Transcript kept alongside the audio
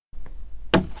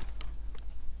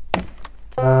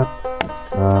I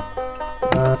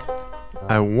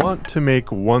want to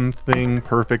make one thing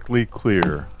perfectly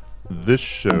clear. This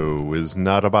show is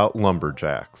not about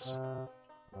lumberjacks.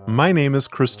 My name is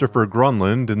Christopher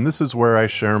Grunland, and this is where I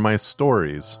share my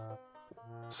stories.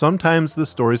 Sometimes the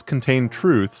stories contain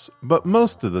truths, but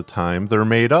most of the time they're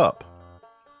made up.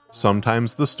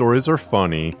 Sometimes the stories are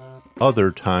funny, other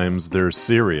times they're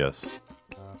serious.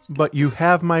 But you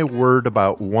have my word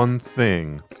about one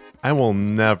thing. I will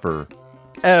never,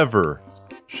 ever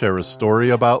share a story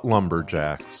about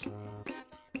lumberjacks.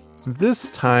 This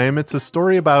time, it's a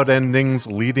story about endings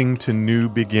leading to new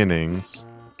beginnings.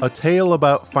 A tale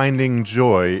about finding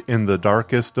joy in the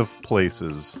darkest of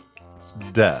places.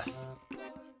 Death.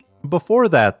 Before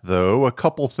that, though, a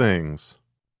couple things.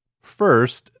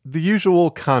 First, the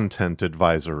usual content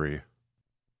advisory.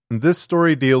 This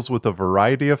story deals with a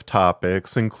variety of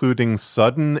topics, including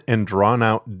sudden and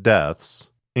drawn-out deaths,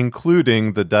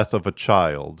 including the death of a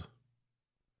child.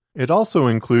 It also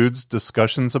includes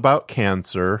discussions about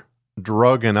cancer,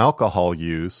 drug and alcohol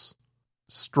use,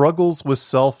 struggles with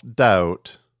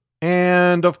self-doubt,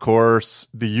 and, of course,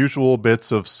 the usual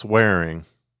bits of swearing.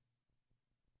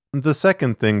 The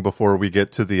second thing before we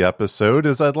get to the episode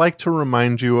is I'd like to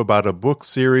remind you about a book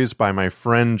series by my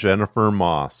friend Jennifer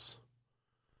Moss.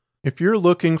 If you're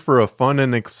looking for a fun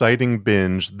and exciting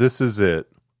binge, this is it.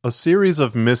 A series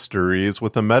of mysteries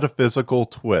with a metaphysical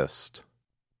twist.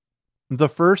 The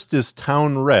first is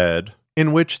Town Red,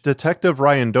 in which Detective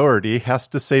Ryan Doherty has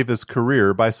to save his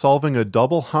career by solving a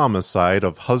double homicide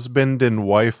of husband and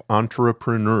wife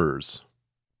entrepreneurs.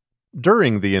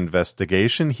 During the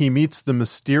investigation, he meets the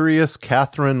mysterious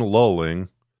Catherine Lulling,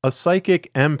 a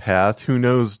psychic empath who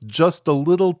knows just a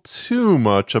little too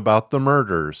much about the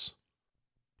murders.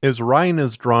 As Ryan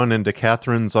is drawn into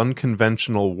Catherine's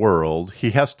unconventional world, he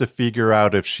has to figure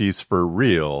out if she's for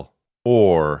real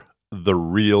or the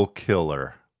real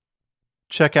killer.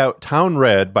 Check out Town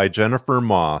Red by Jennifer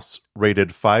Moss,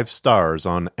 rated 5 stars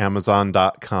on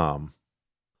Amazon.com.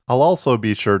 I'll also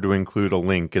be sure to include a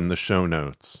link in the show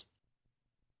notes.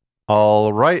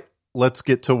 All right, let's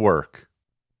get to work.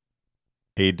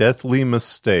 A Deathly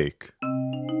Mistake.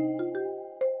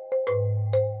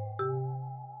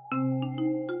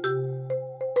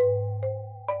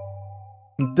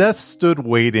 Death stood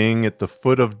waiting at the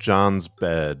foot of John's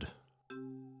bed.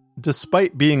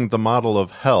 Despite being the model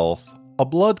of health, a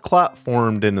blood clot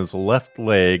formed in his left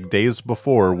leg days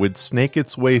before would snake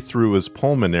its way through his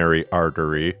pulmonary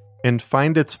artery and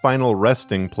find its final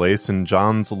resting place in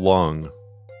John's lung.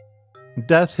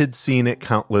 Death had seen it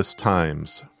countless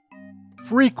times.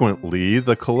 Frequently,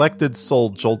 the collected soul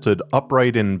jolted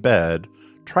upright in bed,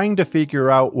 trying to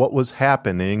figure out what was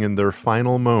happening in their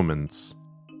final moments.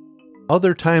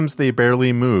 Other times they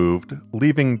barely moved,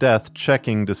 leaving Death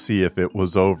checking to see if it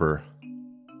was over.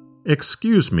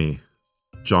 "Excuse me,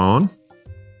 John?"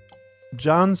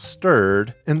 John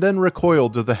stirred and then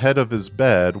recoiled to the head of his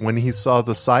bed when he saw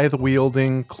the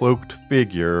scythe-wielding, cloaked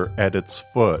figure at its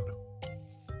foot.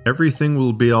 "Everything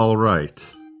will be all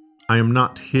right. I am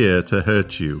not here to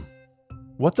hurt you."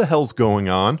 What the hell's going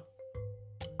on?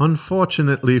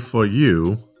 "Unfortunately for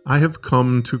you, I have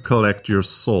come to collect your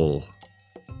soul.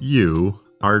 You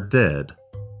are dead."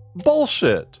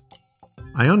 Bullshit!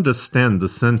 "I understand the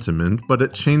sentiment, but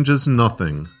it changes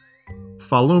nothing.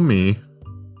 Follow me."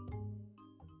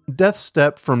 Death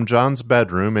stepped from John's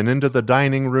bedroom and into the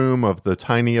dining room of the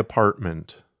tiny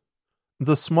apartment.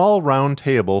 The small round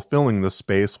table filling the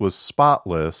space was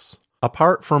spotless,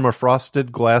 apart from a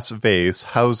frosted glass vase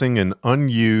housing an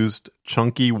unused,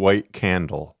 chunky white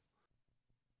candle.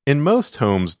 In most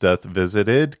homes Death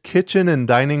visited, kitchen and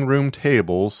dining room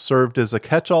tables served as a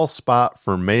catch-all spot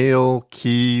for mail,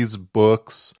 keys,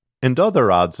 books, and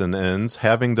other odds and ends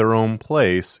having their own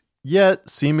place, yet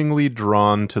seemingly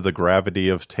drawn to the gravity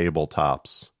of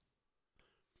tabletops.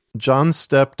 John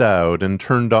stepped out and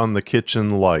turned on the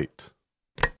kitchen light.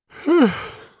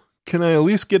 Can I at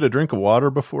least get a drink of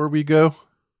water before we go?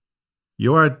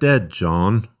 "You are dead,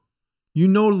 John. You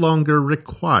no longer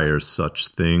require such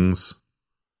things."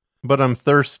 But I'm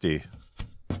thirsty.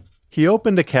 He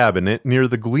opened a cabinet near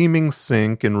the gleaming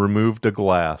sink and removed a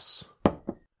glass.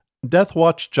 Death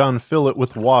watched John fill it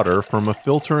with water from a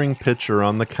filtering pitcher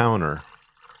on the counter.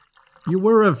 "You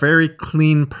were a very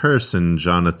clean person,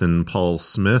 Jonathan Paul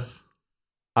Smith."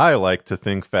 I like to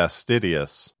think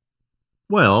fastidious.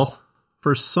 "Well,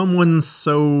 for someone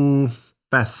so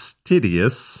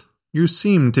fastidious, you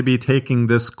seem to be taking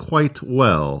this quite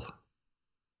well."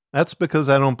 That's because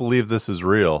I don't believe this is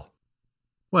real.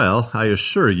 "Well, I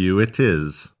assure you it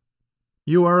is.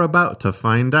 You are about to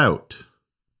find out."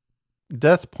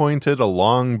 Death pointed a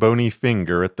long, bony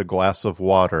finger at the glass of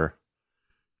water.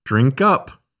 Drink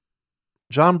up.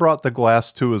 John brought the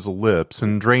glass to his lips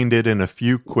and drained it in a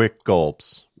few quick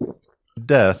gulps.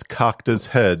 Death cocked his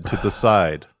head to the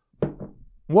side.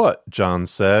 What? John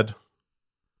said.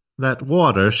 That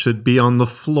water should be on the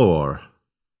floor.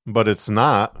 But it's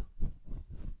not.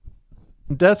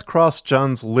 Death crossed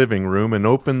John's living room and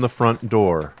opened the front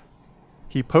door.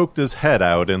 He poked his head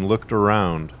out and looked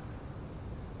around.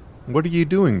 What are you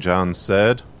doing? John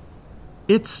said.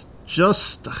 It's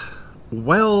just,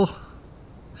 well,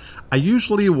 I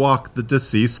usually walk the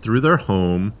deceased through their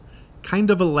home, kind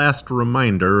of a last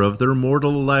reminder of their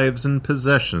mortal lives and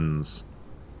possessions.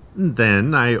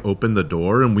 Then I open the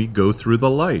door and we go through the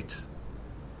light.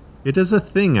 It is a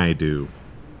thing I do.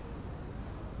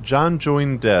 John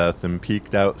joined Death and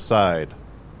peeked outside.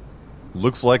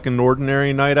 Looks like an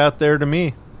ordinary night out there to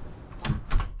me.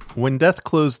 When Death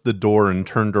closed the door and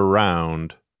turned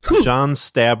around, John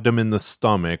stabbed him in the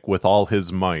stomach with all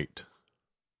his might.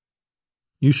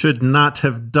 You should not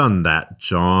have done that,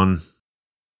 John.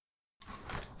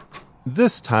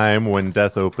 This time, when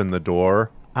Death opened the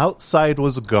door, outside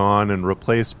was gone and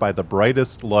replaced by the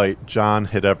brightest light John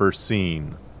had ever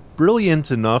seen. Brilliant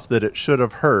enough that it should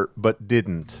have hurt, but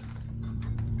didn't.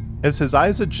 As his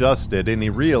eyes adjusted and he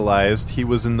realized he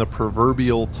was in the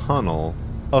proverbial tunnel,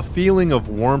 a feeling of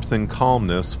warmth and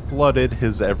calmness flooded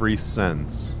his every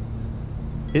sense.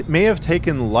 It may have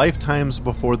taken lifetimes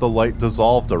before the light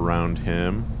dissolved around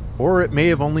him, or it may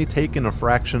have only taken a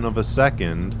fraction of a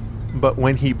second, but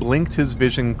when he blinked his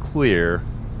vision clear,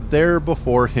 there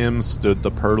before him stood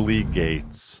the pearly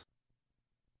gates.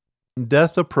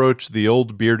 Death approached the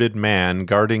old bearded man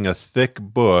guarding a thick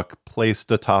book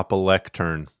placed atop a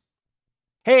lectern.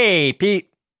 Hey,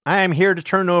 Pete. I am here to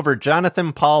turn over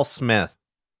Jonathan Paul Smith.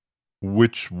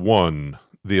 Which one?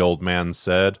 The old man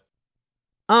said.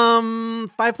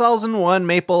 5001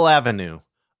 Maple Avenue.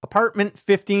 Apartment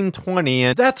 1520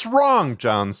 and... That's wrong,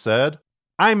 John said.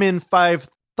 I'm in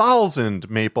 5000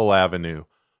 Maple Avenue.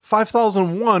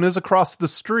 5001 is across the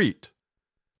street.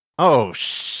 Oh,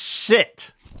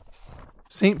 shit!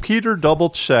 St. Peter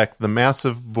double-checked the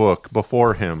massive book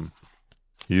before him.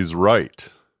 He's right.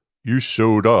 You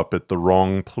showed up at the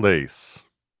wrong place.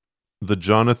 The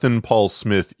Jonathan Paul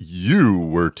Smith you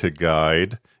were to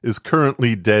guide is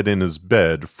currently dead in his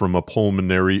bed from a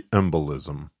pulmonary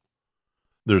embolism.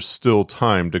 There's still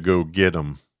time to go get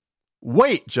him.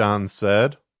 Wait, John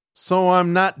said. So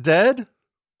I'm not dead?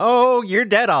 Oh, you're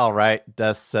dead all right,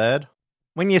 Death said.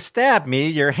 When you stabbed me,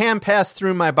 your hand passed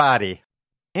through my body.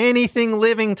 Anything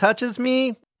living touches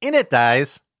me, and it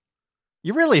dies.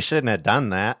 You really shouldn't have done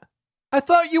that. I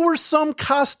thought you were some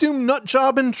costume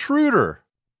nutjob intruder.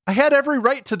 I had every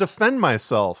right to defend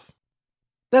myself.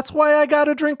 That's why I got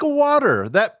a drink of water.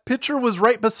 That pitcher was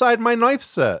right beside my knife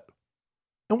set.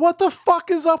 And what the fuck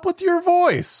is up with your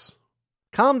voice?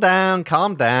 Calm down,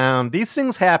 calm down. These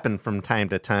things happen from time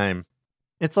to time.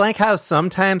 It's like how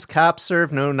sometimes cops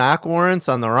serve no-knock warrants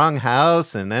on the wrong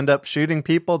house and end up shooting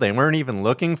people they weren't even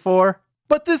looking for.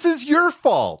 But this is your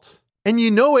fault. And you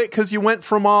know it because you went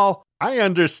from all, I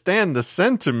understand the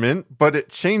sentiment, but it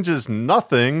changes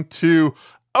nothing, to,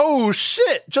 oh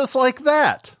shit, just like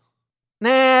that.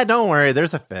 Nah, don't worry,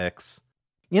 there's a fix.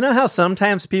 You know how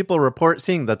sometimes people report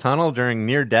seeing the tunnel during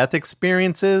near-death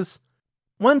experiences?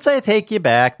 Once I take you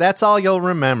back, that's all you'll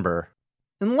remember.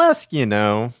 Unless, you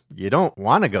don't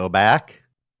want to go back.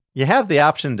 You have the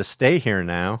option to stay here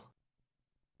now.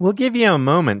 We'll give you a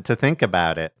moment to think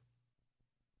about it.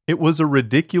 It was a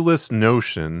ridiculous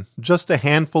notion, just a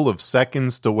handful of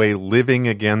seconds to weigh living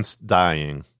against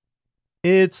dying.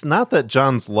 It's not that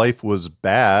John's life was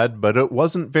bad, but it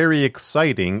wasn't very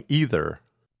exciting either.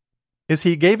 As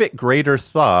he gave it greater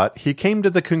thought, he came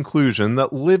to the conclusion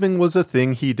that living was a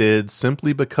thing he did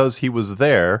simply because he was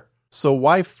there, so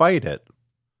why fight it?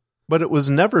 But it was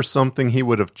never something he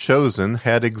would have chosen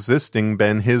had existing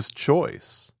been his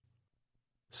choice.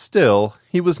 Still,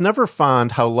 he was never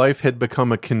fond how life had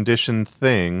become a conditioned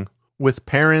thing, with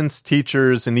parents,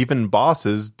 teachers, and even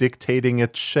bosses dictating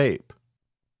its shape.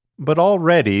 But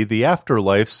already the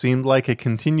afterlife seemed like a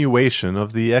continuation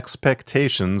of the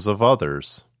expectations of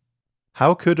others.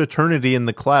 How could eternity in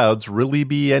the clouds really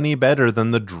be any better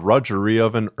than the drudgery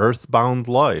of an earthbound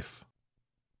life?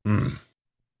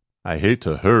 I hate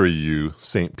to hurry you,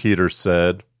 St. Peter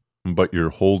said, but you're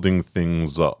holding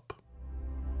things up.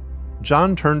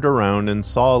 John turned around and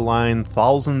saw a line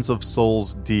thousands of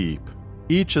souls deep,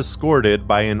 each escorted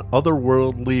by an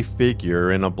otherworldly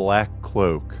figure in a black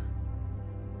cloak.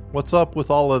 What's up with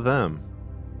all of them?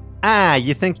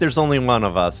 You think there's only one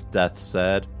of us, Death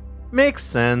said. Makes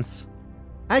sense.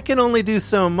 I can only do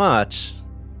so much.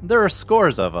 There are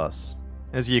scores of us,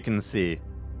 as you can see.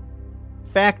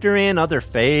 Factor in other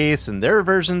faiths and their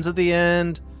versions of the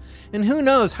end, and who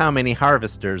knows how many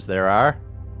harvesters there are.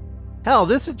 Hell,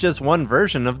 this is just one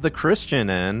version of the Christian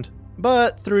end,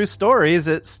 but through stories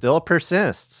it still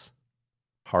persists.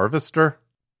 Harvester?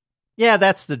 Yeah,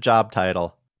 that's the job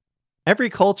title. Every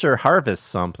culture harvests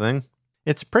something.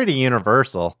 It's pretty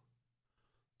universal.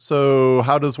 So,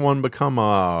 how does one become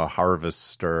a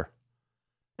harvester?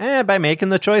 By making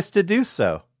the choice to do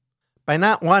so. By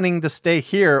not wanting to stay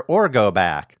here or go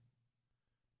back.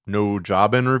 No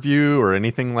job interview or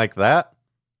anything like that?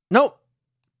 Nope.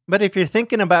 But if you're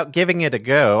thinking about giving it a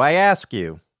go, I ask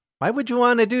you, why would you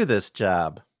want to do this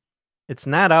job? It's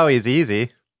not always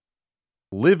easy.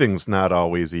 Living's not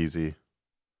always easy.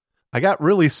 I got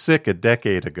really sick a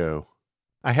decade ago.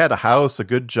 I had a house, a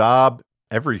good job,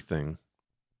 everything.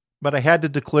 But I had to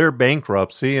declare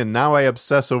bankruptcy, and now I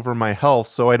obsess over my health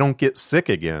so I don't get sick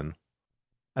again.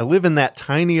 I live in that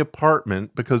tiny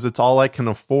apartment because it's all I can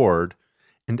afford,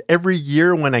 and every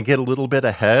year when I get a little bit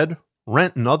ahead,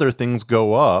 rent and other things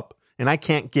go up, and I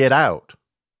can't get out.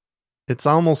 It's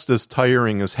almost as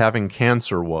tiring as having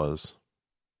cancer was.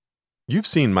 You've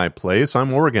seen my place,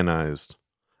 I'm organized.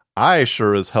 I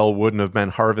sure as hell wouldn't have been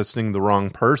harvesting the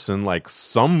wrong person like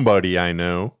somebody I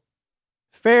know.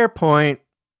 Fair point.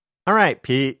 All right,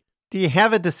 Pete, do you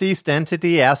have a deceased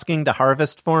entity asking to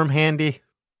harvest form handy?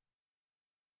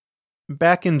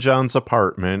 Back in John's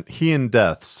apartment, he and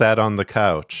Death sat on the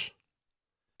couch.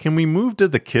 Can we move to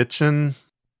the kitchen?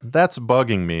 That's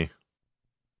bugging me.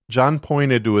 John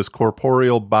pointed to his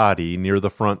corporeal body near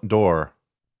the front door.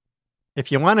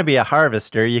 If you want to be a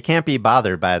harvester, you can't be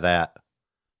bothered by that.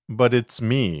 But it's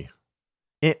me.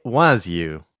 It was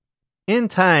you. In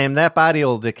time, that body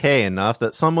will decay enough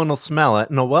that someone will smell it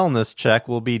and a wellness check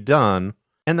will be done,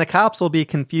 and the cops will be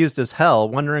confused as hell,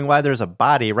 wondering why there's a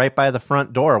body right by the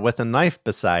front door with a knife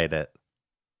beside it.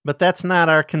 But that's not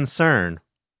our concern.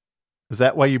 Is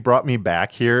that why you brought me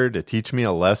back here, to teach me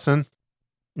a lesson?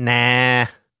 Nah.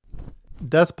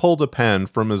 Death pulled a pen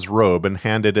from his robe and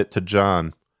handed it to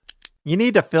John. You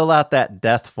need to fill out that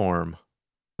death form.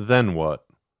 Then what?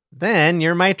 Then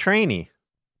you're my trainee.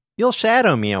 You'll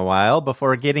shadow me a while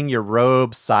before getting your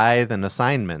robe, scythe, and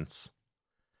assignments.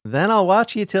 Then I'll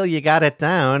watch you till you got it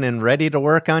down and ready to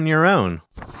work on your own.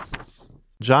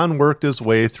 John worked his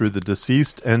way through the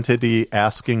deceased entity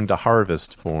asking to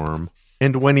harvest form,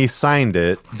 and when he signed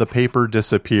it, the paper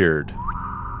disappeared.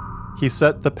 He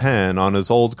set the pen on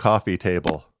his old coffee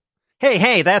table.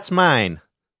 Hey, that's mine.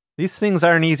 These things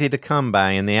aren't easy to come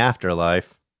by in the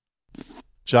afterlife.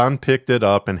 John picked it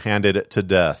up and handed it to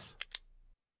Death.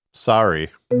 Sorry.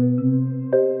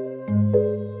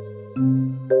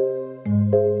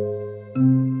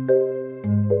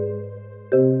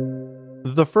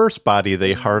 The first body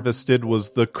they harvested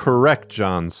was the correct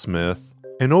John Smith,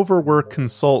 an overworked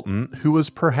consultant who was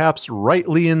perhaps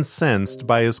rightly incensed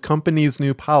by his company's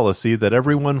new policy that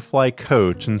everyone fly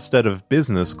coach instead of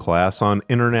business class on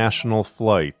international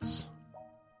flights.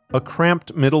 A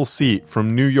cramped middle seat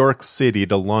from New York City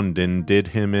to London did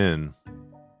him in.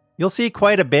 You'll see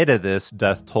quite a bit of this,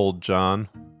 Death told John.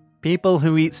 People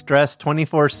who eat stress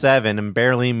 24/7 and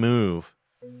barely move.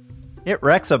 It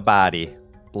wrecks a body.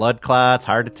 Blood clots,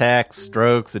 heart attacks,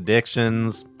 strokes,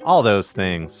 addictions, all those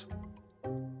things.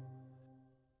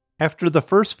 After the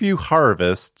first few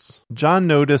harvests, John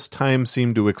noticed time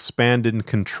seemed to expand and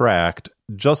contract,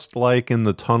 just like in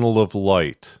the tunnel of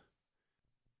light.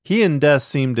 He and Death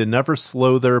seemed to never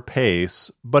slow their pace,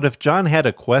 but if John had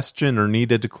a question or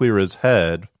needed to clear his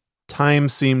head, time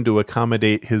seemed to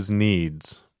accommodate his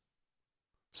needs.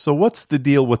 So what's the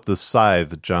deal with the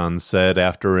scythe, John said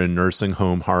after a nursing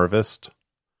home harvest?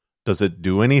 Does it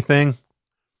do anything?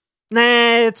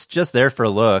 Nah, it's just there for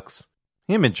looks.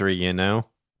 Imagery, you know.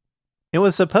 It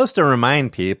was supposed to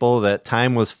remind people that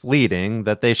time was fleeting,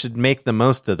 that they should make the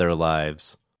most of their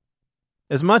lives.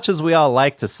 As much as we all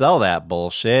like to sell that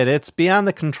bullshit, it's beyond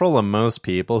the control of most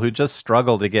people who just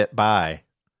struggle to get by.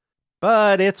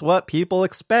 But it's what people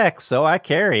expect, so I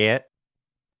carry it.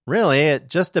 Really, it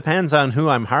just depends on who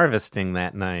I'm harvesting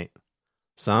that night.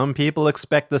 Some people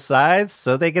expect the scythe,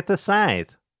 so they get the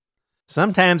scythe.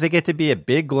 Sometimes they get to be a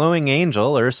big glowing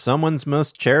angel or someone's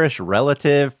most cherished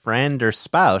relative, friend, or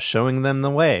spouse showing them the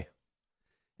way.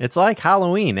 It's like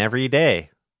Halloween every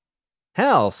day.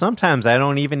 Hell, sometimes I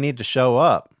don't even need to show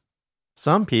up.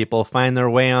 Some people find their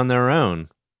way on their own.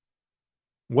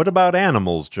 What about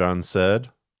animals, John said.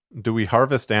 Do we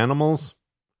harvest animals?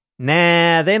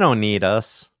 Nah, they don't need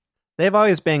us. They've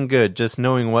always been good just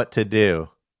knowing what to do.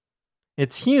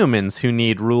 It's humans who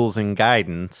need rules and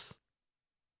guidance.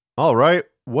 All right,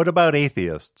 what about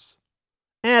atheists?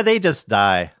 They just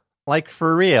die. Like,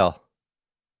 for real.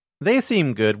 They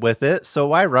seem good with it, so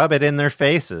why rub it in their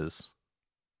faces?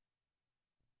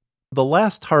 The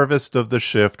last harvest of the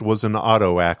shift was an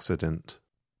auto accident.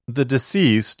 The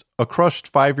deceased, a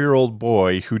crushed 5-year-old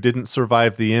boy who didn't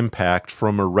survive the impact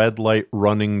from a red light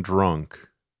running drunk.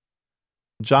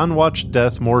 John watched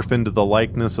death morph into the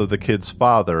likeness of the kid's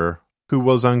father, who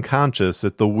was unconscious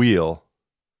at the wheel.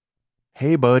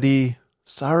 "Hey, buddy,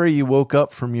 sorry you woke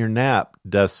up from your nap,"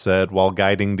 Death said while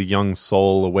guiding the young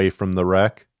soul away from the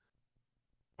wreck.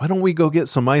 "Why don't we go get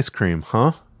some ice cream,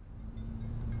 huh?"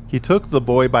 He took the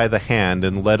boy by the hand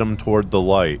and led him toward the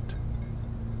light.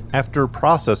 After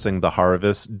processing the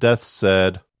harvest, Death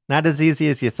said, "Not as easy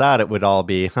as you thought it would all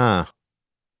be, huh?"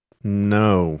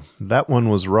 "No, that one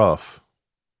was rough.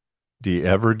 Do you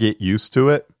ever get used to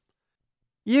it?"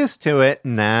 Used to it,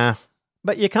 nah.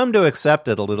 But you come to accept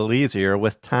it a little easier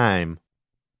with time.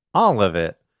 All of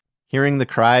it. Hearing the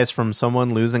cries from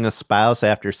someone losing a spouse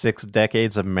after 6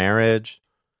 decades of marriage.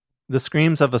 The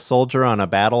screams of a soldier on a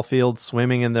battlefield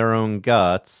swimming in their own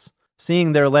guts.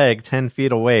 Seeing their leg 10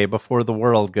 feet away before the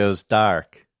world goes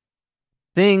dark.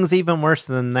 Things even worse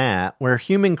than that, where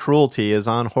human cruelty is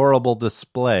on horrible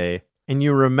display, and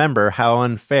you remember how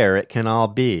unfair it can all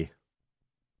be.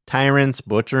 Tyrants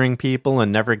butchering people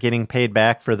and never getting paid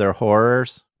back for their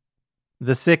horrors.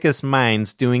 The sickest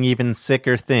minds doing even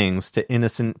sicker things to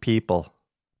innocent people.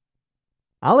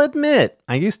 I'll admit,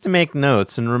 I used to make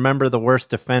notes and remember the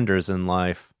worst offenders in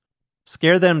life.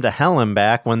 Scare them to hell and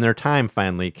back when their time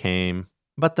finally came,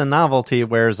 but the novelty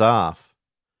wears off.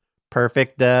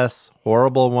 Perfect deaths,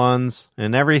 horrible ones,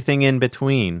 and everything in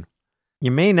between.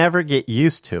 You may never get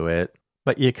used to it,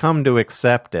 but you come to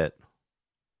accept it.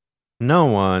 No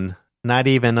one, not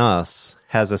even us,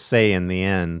 has a say in the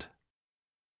end.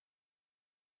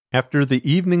 After the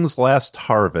evening's last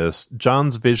harvest,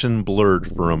 John's vision blurred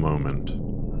for a moment.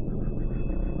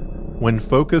 When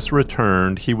focus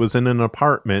returned, he was in an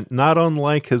apartment not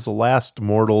unlike his last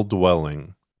mortal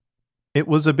dwelling. It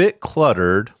was a bit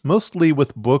cluttered, mostly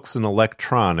with books and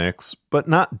electronics, but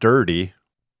not dirty.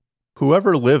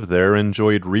 Whoever lived there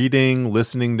enjoyed reading,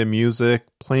 listening to music,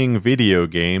 playing video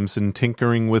games, and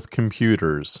tinkering with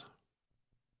computers.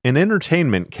 An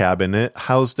entertainment cabinet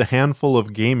housed a handful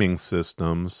of gaming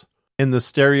systems, and the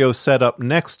stereo setup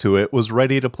next to it was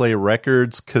ready to play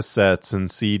records, cassettes, and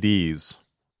CDs.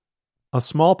 A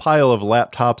small pile of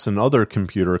laptops and other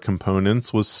computer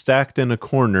components was stacked in a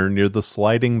corner near the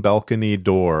sliding balcony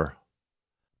door.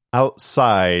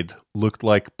 Outside looked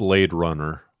like Blade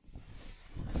Runner.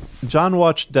 John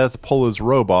watched Death pull his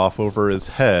robe off over his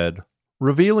head,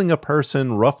 revealing a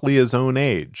person roughly his own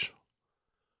age.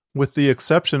 With the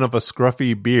exception of a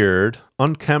scruffy beard,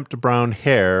 unkempt brown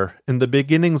hair, and the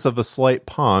beginnings of a slight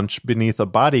paunch beneath a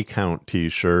body count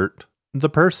t-shirt, the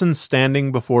person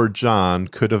standing before John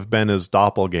could have been his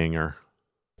doppelganger.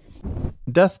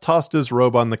 Death tossed his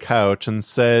robe on the couch and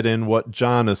said in what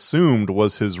John assumed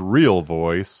was his real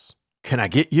voice, "Can I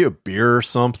get you a beer or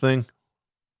something?"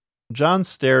 John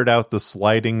stared out the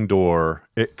sliding door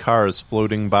at cars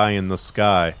floating by in the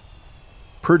sky.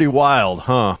 "Pretty wild,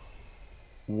 huh?"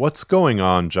 "What's going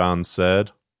on?" John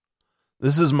said.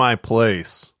 "This is my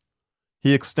place."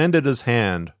 He extended his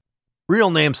hand. "Real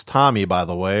name's Tommy, by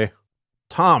the way.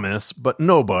 Thomas, but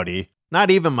nobody,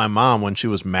 not even my mom when she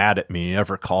was mad at me,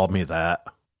 ever called me that."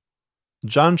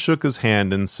 John shook his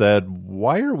hand and said,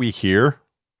 "Why are we here?"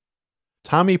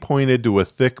 Tommy pointed to a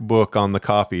thick book on the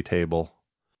coffee table.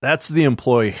 "That's the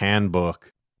employee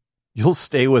handbook. You'll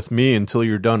stay with me until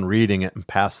you're done reading it and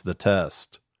pass the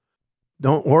test.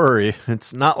 Don't worry,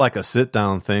 it's not like a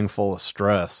sit-down thing full of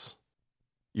stress.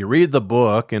 You read the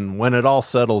book, and when it all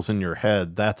settles in your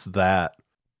head, that's that.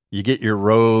 You get your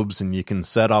robes, and you can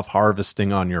set off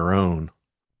harvesting on your own.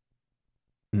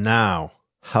 Now,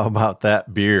 how about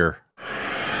that beer?"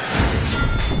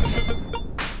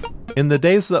 In the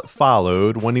days that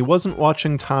followed, when he wasn't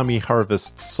watching Tommy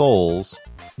harvest souls,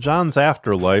 John's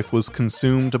afterlife was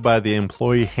consumed by the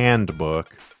employee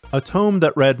handbook, a tome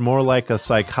that read more like a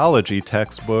psychology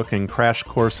textbook and crash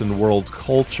course in world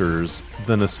cultures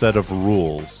than a set of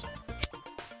rules.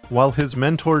 While his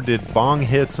mentor did bong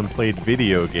hits and played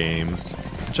video games,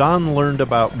 John learned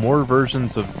about more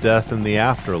versions of death in the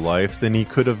afterlife than he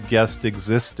could have guessed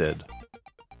existed.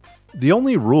 The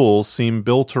only rules seemed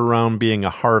built around being a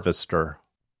harvester,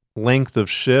 length of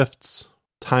shifts,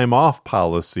 time off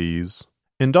policies,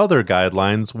 and other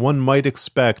guidelines one might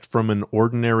expect from an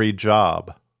ordinary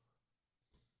job.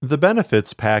 The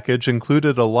benefits package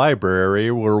included a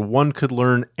library where one could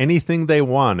learn anything they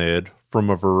wanted from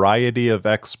a variety of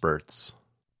experts.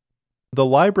 The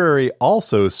library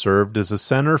also served as a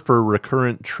center for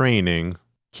recurrent training,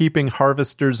 keeping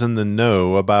harvesters in the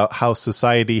know about how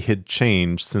society had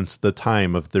changed since the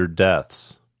time of their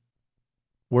deaths.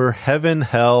 Where heaven,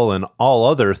 hell, and all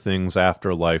other things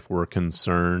afterlife were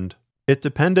concerned, it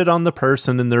depended on the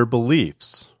person and their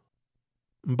beliefs.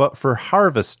 But for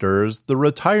harvesters, the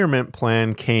retirement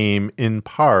plan came, in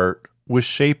part, with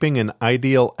shaping an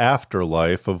ideal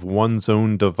afterlife of one's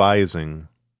own devising.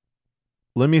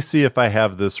 "Let me see if I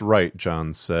have this right,"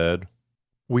 John said.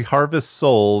 "We harvest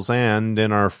souls and,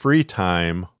 in our free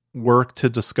time, work to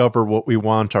discover what we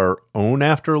want our own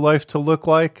afterlife to look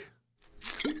like?"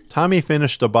 Tommy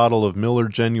finished a bottle of Miller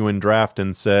Genuine Draft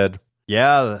and said,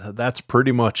 "Yeah, that's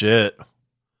pretty much it.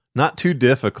 Not too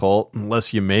difficult,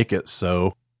 unless you make it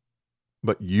so."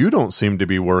 "But you don't seem to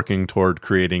be working toward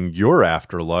creating your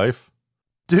afterlife."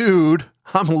 "Dude,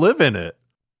 I'm living it.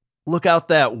 Look out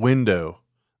that window.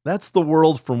 That's the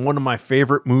world from one of my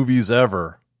favorite movies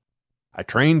ever. I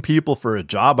train people for a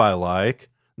job I like,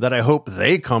 that I hope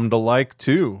they come to like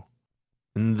too.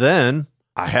 And then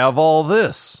I have all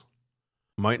this.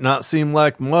 Might not seem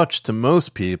like much to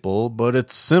most people, but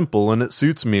it's simple and it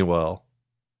suits me well."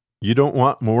 "You don't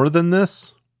want more than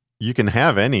this? You can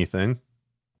have anything."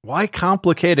 "Why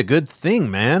complicate a good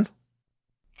thing, man?"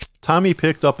 Tommy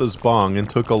picked up his bong and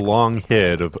took a long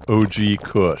hit of OG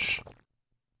Kush.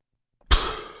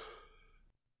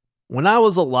 "When I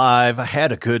was alive, I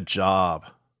had a good job.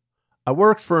 I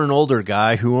worked for an older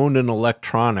guy who owned an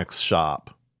electronics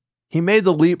shop. He made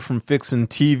the leap from fixing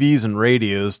TVs and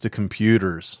radios to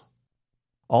computers.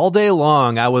 All day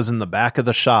long, I was in the back of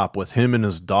the shop with him and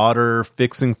his daughter,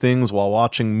 fixing things while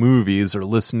watching movies or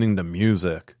listening to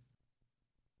music.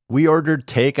 We ordered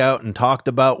takeout and talked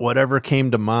about whatever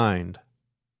came to mind.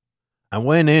 I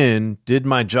went in, did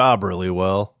my job really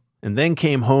well, and then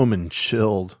came home and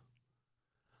chilled.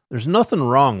 There's nothing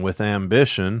wrong with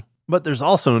ambition, but there's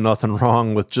also nothing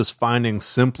wrong with just finding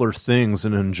simpler things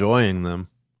and enjoying them.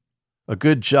 A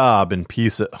good job and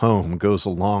peace at home goes a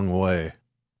long way."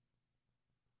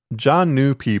 John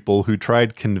knew people who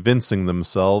tried convincing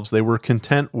themselves they were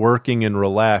content working and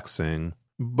relaxing,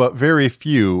 but very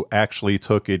few actually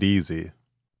took it easy.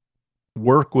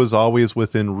 Work was always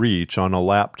within reach on a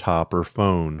laptop or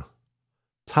phone.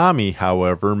 Tommy,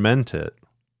 however, meant it.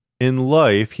 In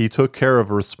life, he took care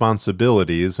of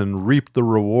responsibilities and reaped the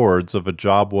rewards of a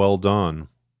job well done.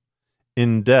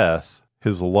 In death,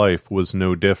 his life was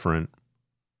no different.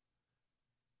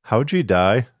 "How'd you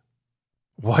die?"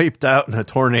 "Wiped out in a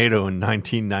tornado in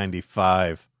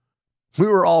 1995. We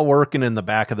were all working in the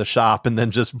back of the shop and then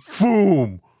just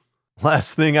boom!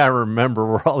 Last thing I remember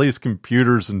were all these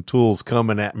computers and tools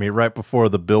coming at me right before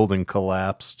the building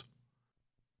collapsed.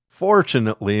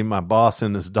 Fortunately, my boss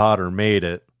and his daughter made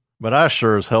it, but I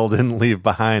sure as hell didn't leave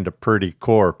behind a pretty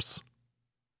corpse."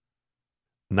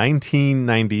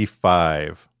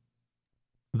 1995.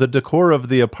 The decor of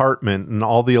the apartment and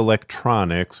all the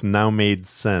electronics now made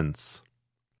sense.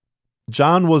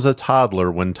 John was a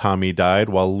toddler when Tommy died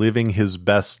while living his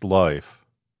best life.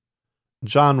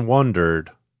 John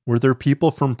wondered, were there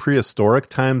people from prehistoric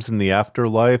times in the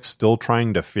afterlife still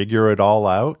trying to figure it all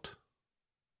out?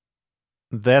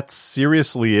 "That's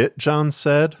seriously it," John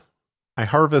said. "I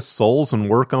harvest souls and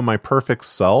work on my perfect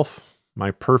self,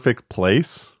 my perfect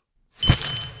place?"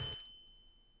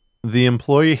 The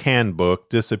employee handbook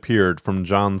disappeared from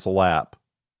John's lap.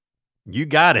 "You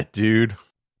got it, dude.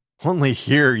 Only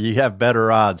here you have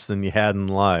better odds than you had in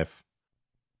life.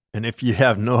 And if you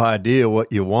have no idea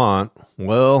what you want,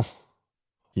 well,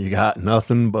 you got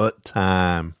nothing but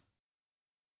time."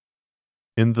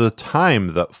 In the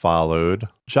time that followed,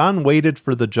 John waited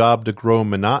for the job to grow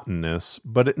monotonous,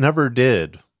 but it never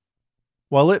did.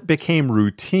 While it became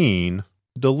routine,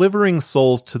 delivering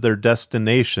souls to their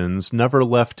destinations never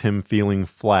left him feeling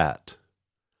flat.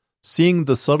 Seeing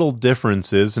the subtle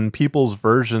differences in people's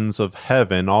versions of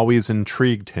heaven always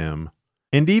intrigued him,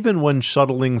 and even when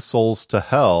shuttling souls to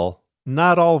hell,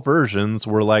 not all versions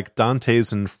were like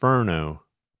Dante's Inferno.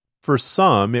 For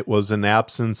some, it was an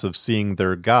absence of seeing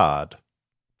their God.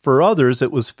 For others,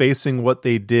 it was facing what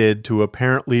they did to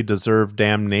apparently deserve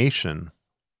damnation.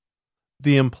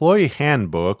 The employee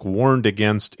handbook warned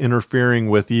against interfering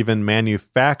with even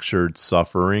manufactured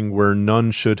suffering where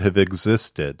none should have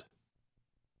existed.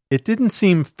 It didn't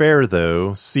seem fair,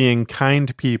 though, seeing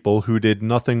kind people who did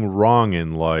nothing wrong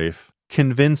in life,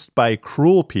 convinced by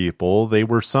cruel people they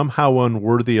were somehow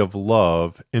unworthy of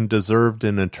love and deserved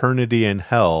an eternity in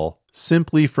hell,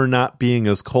 simply for not being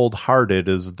as cold-hearted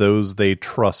as those they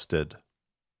trusted.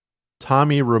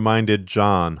 Tommy reminded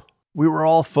John, "We were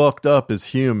all fucked up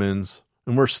as humans,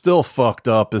 and we're still fucked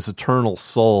up as eternal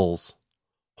souls.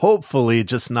 Hopefully,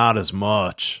 just not as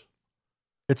much.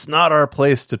 It's not our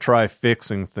place to try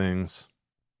fixing things.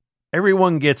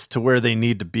 Everyone gets to where they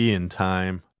need to be in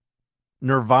time.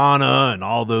 Nirvana and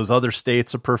all those other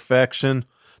states of perfection,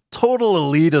 total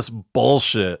elitist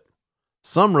bullshit.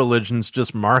 Some religions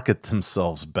just market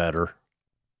themselves better.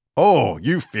 Oh,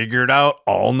 you figured out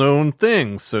all known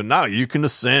things, so now you can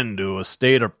ascend to a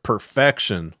state of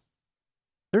perfection.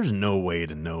 There's no way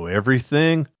to know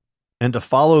everything, and to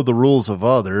follow the rules of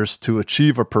others to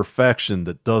achieve a perfection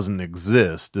that doesn't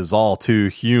exist is all too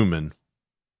human.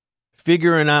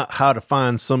 Figuring out how to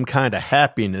find some kind of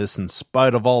happiness in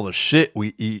spite of all the shit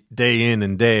we eat day in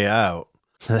and day out,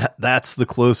 that's the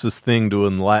closest thing to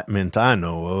enlightenment I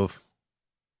know of.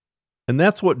 And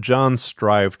that's what John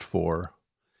strived for.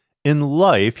 In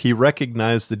life, he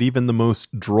recognized that even the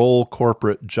most droll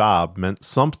corporate job meant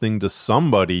something to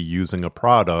somebody using a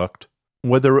product,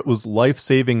 whether it was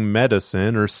life-saving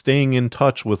medicine or staying in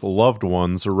touch with loved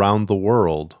ones around the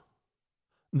world.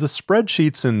 The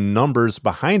spreadsheets and numbers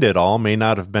behind it all may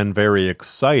not have been very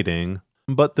exciting,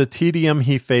 but the tedium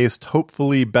he faced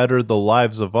hopefully bettered the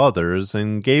lives of others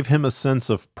and gave him a sense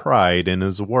of pride in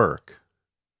his work.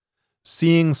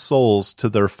 Seeing souls to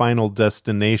their final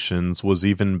destinations was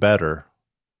even better.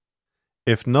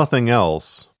 If nothing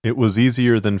else, it was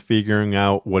easier than figuring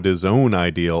out what his own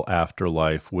ideal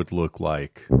afterlife would look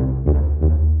like.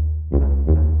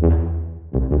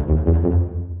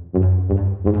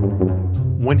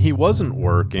 When he wasn't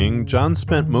working, John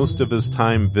spent most of his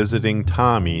time visiting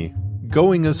Tommy,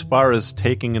 going as far as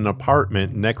taking an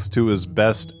apartment next to his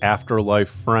best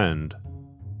afterlife friend.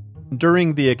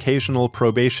 During the occasional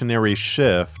probationary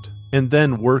shift, and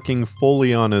then working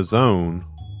fully on his own,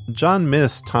 John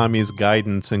missed Tommy's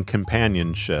guidance and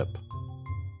companionship.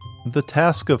 The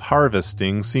task of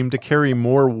harvesting seemed to carry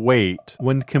more weight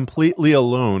when completely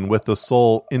alone with the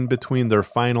soul in between their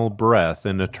final breath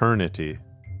and eternity.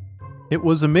 It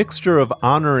was a mixture of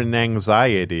honor and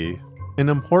anxiety, an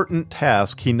important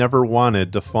task he never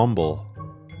wanted to fumble.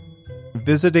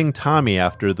 Visiting Tommy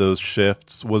after those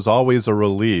shifts was always a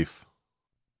relief.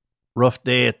 "Rough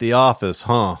day at the office,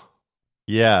 huh?"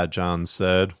 "Yeah," John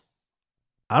said.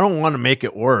 "I don't want to make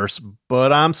it worse,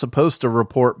 but I'm supposed to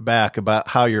report back about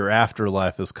how your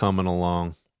afterlife is coming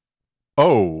along."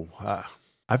 "Oh,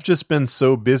 I've just been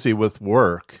so busy with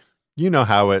work. You know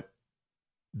how it..."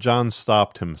 John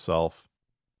stopped himself.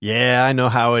 "Yeah, I know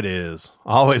how it is.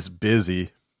 Always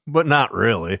busy, but not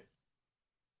really."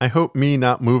 "I hope me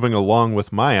not moving along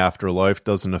with my afterlife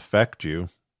doesn't affect you."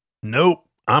 "Nope,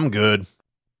 I'm good.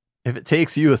 If it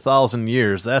takes you 1,000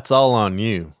 years, that's all on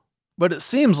you. But it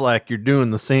seems like you're doing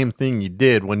the same thing you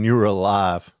did when you were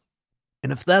alive.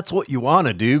 And if that's what you want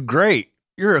to do, great.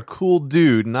 You're a cool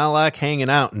dude and I like hanging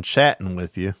out and chatting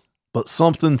with you. But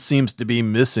something seems to be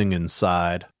missing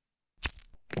inside."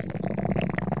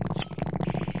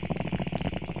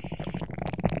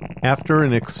 After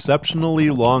an exceptionally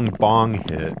long bong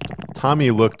hit, Tommy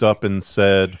looked up and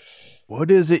said, "What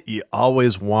is it you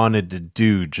always wanted to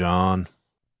do, John?"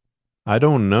 "I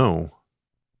don't know."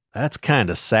 "That's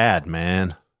kinda sad,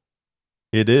 man."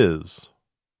 "It is.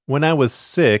 When I was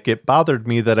sick, it bothered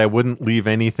me that I wouldn't leave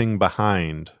anything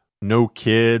behind. No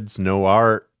kids, no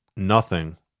art,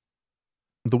 nothing.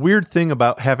 The weird thing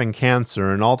about having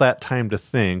cancer and all that time to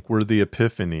think were the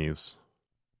epiphanies.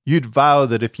 You'd vow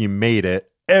that if you made it,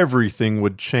 everything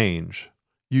would change.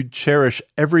 You'd cherish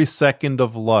every second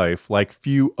of life like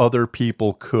few other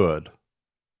people could.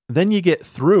 Then you get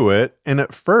through it, and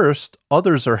at first,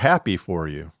 others are happy for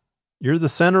you. You're the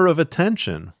center of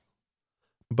attention.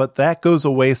 But that goes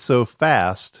away so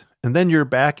fast, and then you're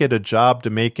back at a job to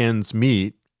make ends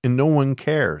meet, and no one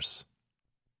cares.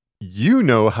 You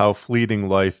know how fleeting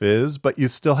life is, but you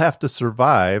still have to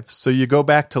survive, so you go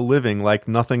back to living like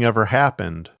nothing ever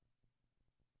happened.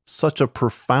 Such a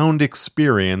profound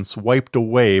experience wiped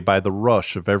away by the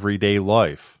rush of everyday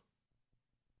life.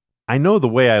 I know the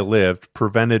way I lived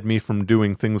prevented me from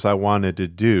doing things I wanted to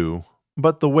do,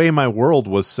 but the way my world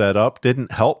was set up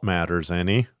didn't help matters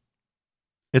any.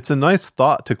 It's a nice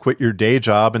thought to quit your day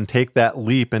job and take that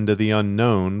leap into the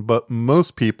unknown, but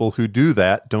most people who do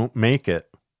that don't make it.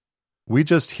 We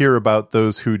just hear about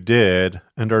those who did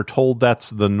and are told that's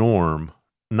the norm,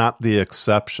 not the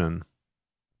exception.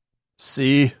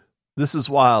 See, this is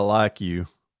why I like you.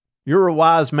 You're a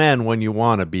wise man when you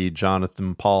want to be,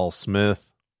 Jonathan Paul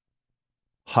Smith.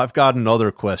 I've got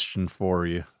another question for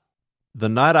you. The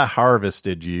night I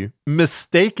harvested you,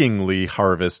 mistakenly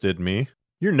harvested me,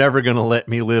 you're never going to let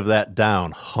me live that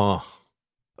down, huh?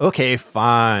 Okay,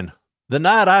 fine. The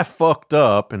night I fucked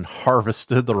up and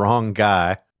harvested the wrong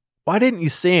guy, why didn't you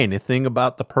say anything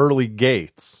about the pearly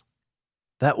gates?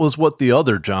 That was what the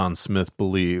other John Smith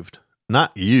believed,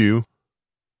 not you.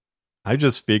 I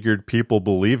just figured people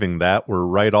believing that were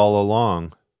right all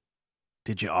along.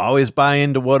 Did you always buy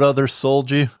into what others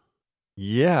sold you?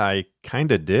 Yeah, I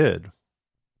kinda did.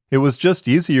 It was just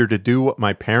easier to do what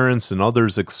my parents and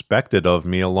others expected of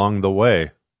me along the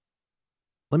way.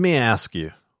 Let me ask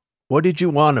you, what did you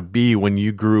want to be when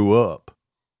you grew up?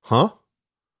 Huh?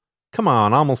 Come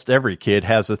on, almost every kid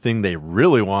has a thing they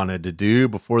really wanted to do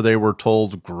before they were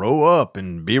told, grow up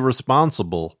and be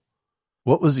responsible.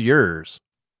 What was yours?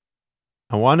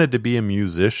 I wanted to be a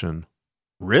musician.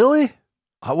 Really?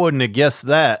 I wouldn't have guessed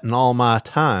that in all my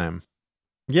time.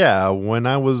 Yeah, when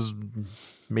I was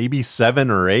maybe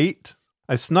 7 or 8,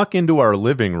 I snuck into our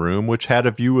living room, which had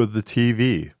a view of the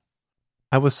TV.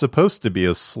 I was supposed to be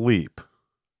asleep.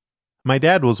 My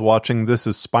dad was watching This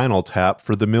Is Spinal Tap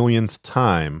for the millionth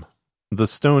time, the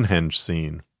Stonehenge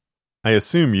scene. I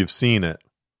assume you've seen it.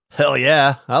 Hell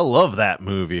yeah, I love that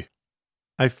movie.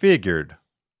 I figured.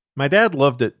 My dad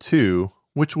loved it too,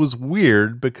 which was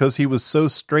weird because he was so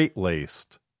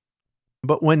straight-laced.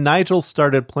 But when Nigel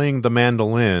started playing the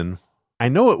mandolin, I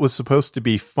know it was supposed to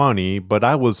be funny, but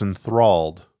I was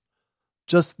enthralled.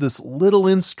 Just this little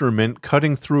instrument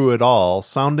cutting through it all,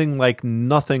 sounding like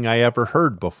nothing I ever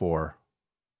heard before.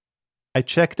 I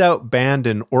checked out band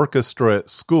and orchestra at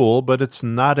school, but it's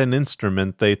not an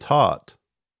instrument they taught.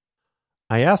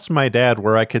 I asked my dad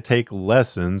where I could take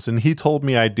lessons, and he told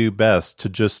me I'd do best to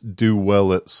just do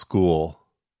well at school.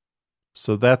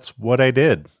 So that's what I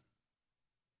did.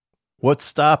 What's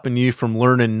stopping you from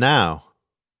learning now?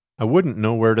 I wouldn't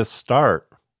know where to start.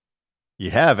 You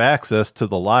have access to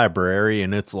the library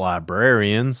and its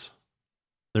librarians.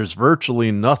 There's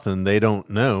virtually nothing they don't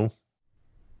know.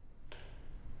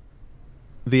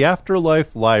 The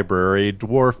Afterlife Library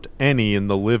dwarfed any in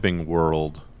the living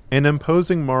world, an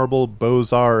imposing marble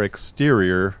Beaux-Arts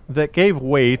exterior that gave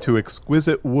way to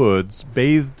exquisite woods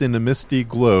bathed in a misty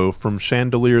glow from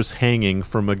chandeliers hanging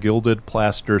from a gilded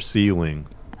plaster ceiling.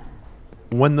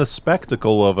 When the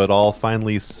spectacle of it all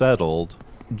finally settled,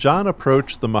 John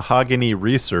approached the mahogany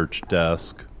research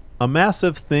desk, a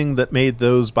massive thing that made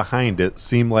those behind it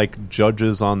seem like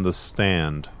judges on the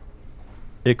stand.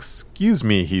 "Excuse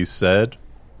me," he said.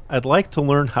 "I'd like to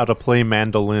learn how to play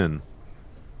mandolin."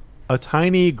 A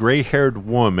tiny, gray-haired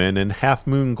woman in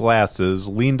half-moon glasses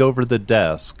leaned over the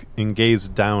desk and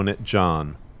gazed down at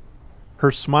John.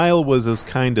 Her smile was as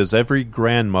kind as every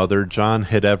grandmother John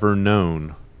had ever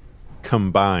known,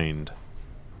 combined.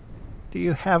 "Do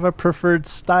you have a preferred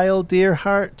style, dear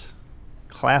heart?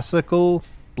 Classical,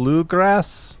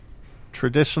 bluegrass,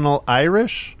 traditional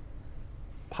Irish,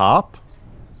 pop,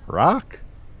 rock,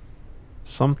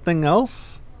 something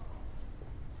else?"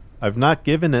 "I've not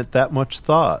given it that much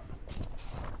thought."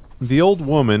 The old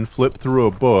woman flipped through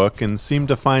a book and seemed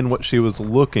to find what she was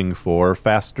looking for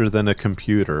faster than a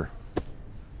computer.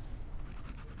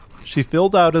 She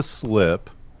filled out a slip,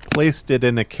 placed it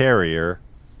in a carrier,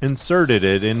 inserted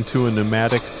it into a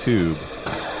pneumatic tube.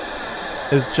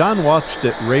 As John watched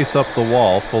it race up the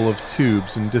wall full of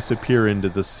tubes and disappear into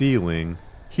the ceiling,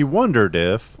 he wondered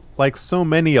if, like so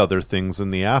many other things in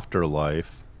the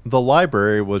afterlife, the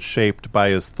library was shaped by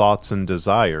his thoughts and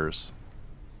desires.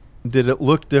 Did it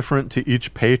look different to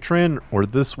each patron, or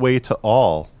this way to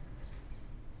all?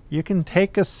 "You can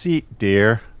take a seat,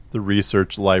 dear," the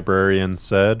research librarian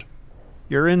said.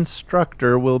 "Your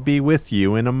instructor will be with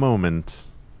you in a moment."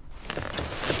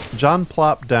 John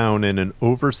plopped down in an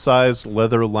oversized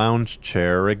leather lounge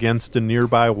chair against a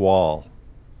nearby wall.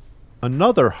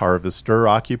 Another harvester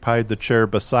occupied the chair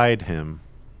beside him.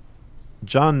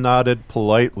 John nodded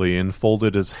politely and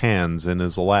folded his hands in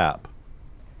his lap.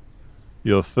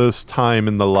 "Your first time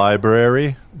in the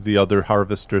library?" the other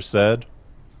harvester said.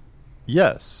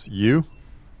 "Yes, you?"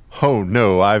 "Oh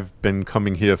no, I've been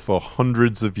coming here for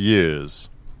hundreds of years.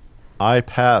 I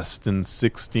passed in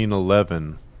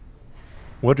 1611.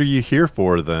 "What are you here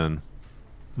for, then?"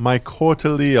 "My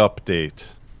quarterly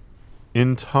update.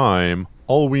 In time,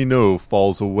 all we know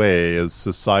falls away as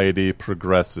society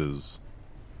progresses.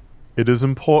 It is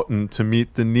important to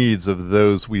meet the needs of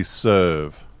those we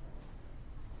serve.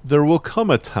 There will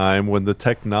come a time when the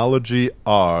technology,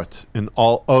 art, and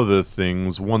all other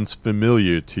things once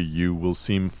familiar to you will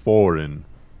seem foreign.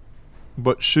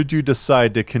 But should you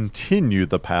decide to continue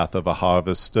the path of a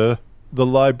harvester, the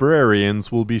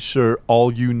librarians will be sure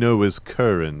all you know is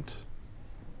current.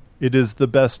 It is the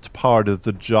best part of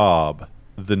the job,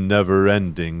 the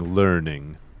never-ending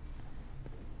learning."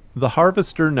 The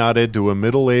harvester nodded to a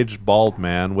middle-aged bald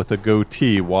man with a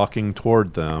goatee walking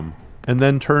toward them, and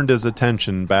then turned his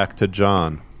attention back to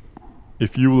John.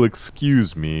 "If you will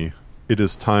excuse me, It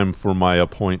is time for my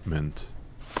appointment."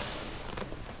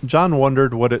 John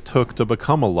wondered what it took to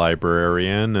become a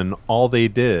librarian and all they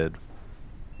did.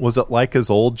 Was it like his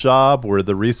old job where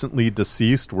the recently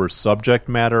deceased were subject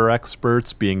matter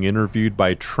experts being interviewed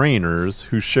by trainers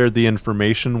who shared the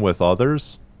information with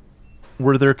others?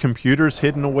 Were there computers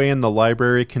hidden away in the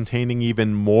library containing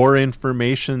even more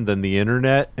information than the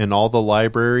internet and all the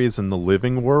libraries in the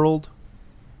living world?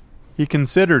 He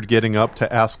considered getting up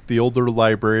to ask the older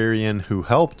librarian who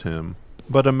helped him,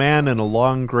 but a man in a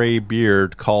long gray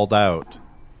beard called out,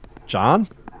 "John?"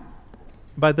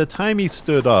 By the time he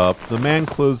stood up, the man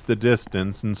closed the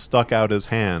distance and stuck out his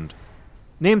hand.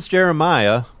 "Name's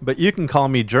Jeremiah, but you can call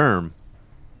me Germ."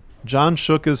 John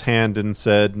shook his hand and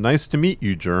said, "Nice to meet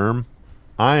you, Germ.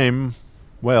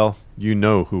 Well, you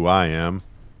know who I am."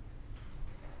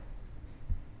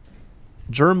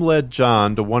 Germ led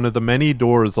John to one of the many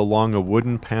doors along a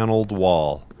wooden-paneled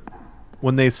wall.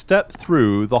 When they stepped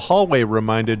through, the hallway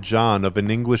reminded John of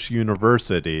an English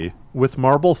university, with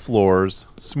marble floors,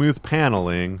 smooth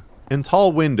paneling, and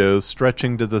tall windows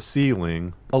stretching to the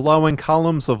ceiling, allowing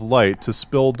columns of light to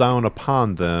spill down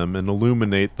upon them and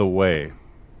illuminate the way.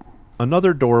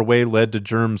 Another doorway led to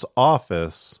Germ's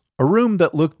office, a room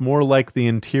that looked more like the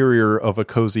interior of a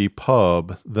cozy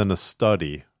pub than a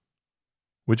study.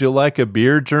 "Would you like a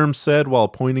beer?" Germ said while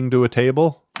pointing to a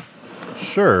table.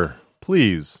 "Sure,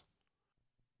 please."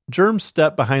 Germ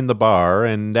stepped behind the bar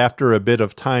and, after a bit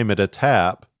of time at a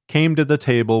tap, came to the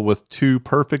table with 2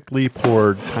 perfectly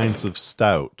poured pints of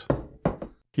stout.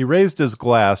 He raised his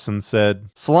glass and said,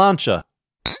 "Sláinte."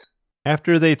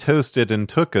 After they toasted and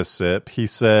took a sip, he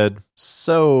said,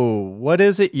 "So, what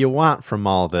is it you want from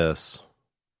all this?"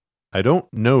 "I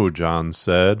don't know," John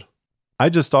said. "I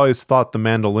just always thought the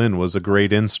mandolin was a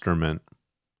great instrument."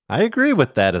 "I agree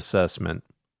with that assessment.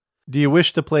 Do you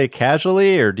wish to play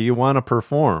casually, or do you want to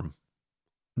perform?"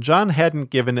 John hadn't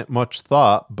given it much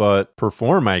thought, but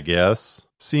perform, I guess,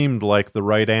 seemed like the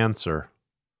right answer.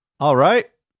 "All right.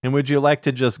 And would you like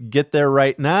to just get there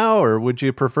right now, or would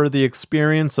you prefer the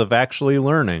experience of actually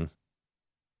learning?"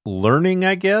 "Learning,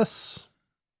 I guess.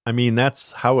 I mean,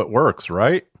 that's how it works,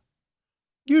 right?"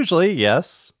 "Usually,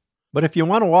 yes. But if you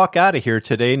want to walk out of here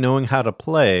today knowing how to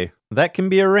play, that can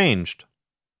be arranged."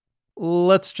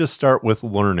 "Let's just start with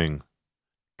learning."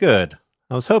 "Good.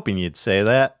 I was hoping you'd say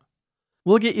that.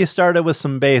 We'll get you started with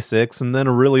some basics and then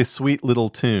a really sweet little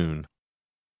tune."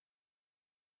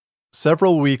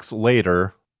 Several weeks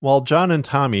later, while John and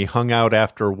Tommy hung out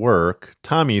after work,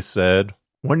 Tommy said,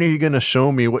 "When are you going to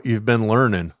show me what you've been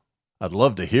learning? I'd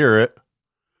love to hear it."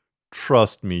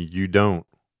 "Trust me, you don't."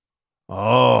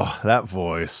 "Oh, that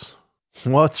voice.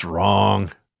 What's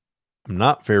wrong?" "I'm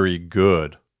not very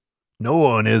good." "No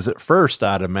one is at first,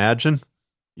 I'd imagine.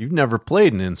 You've never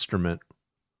played an instrument.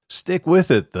 Stick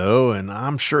with it, though, and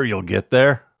I'm sure you'll get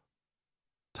there."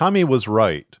 Tommy was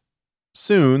right.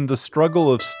 Soon, the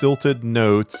struggle of stilted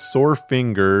notes, sore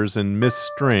fingers, and missed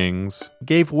strings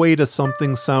gave way to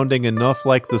something sounding enough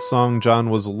like the song John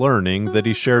was learning that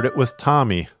he shared it with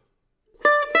Tommy.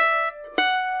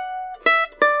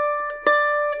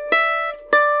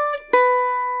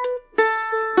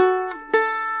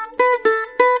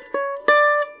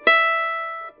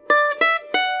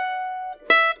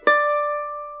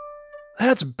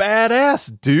 "That's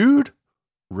badass, dude."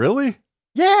 "Really?"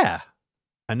 "Yeah.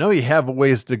 I know you have a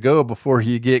ways to go before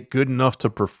you get good enough to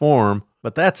perform,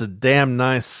 but that's a damn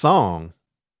nice song."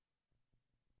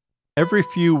 Every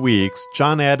few weeks,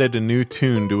 John added a new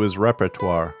tune to his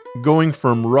repertoire, going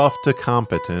from rough to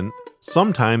competent,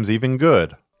 sometimes even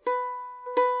good.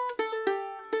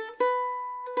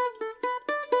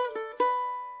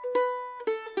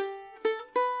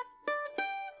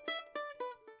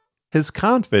 His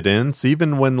confidence,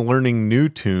 even when learning new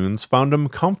tunes, found him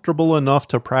comfortable enough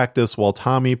to practice while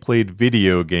Tommy played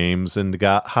video games and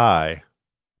got high.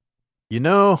 "You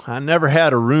know, I never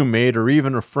had a roommate or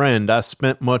even a friend I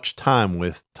spent much time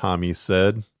with," Tommy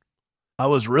said. "I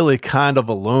was really kind of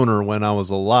a loner when I was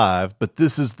alive, but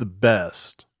this is the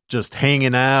best. Just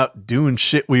hanging out, doing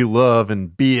shit we love,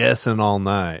 and BSing all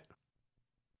night."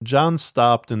 John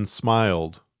stopped and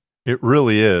smiled. "It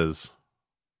really is."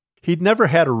 He'd never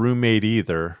had a roommate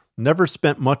either, never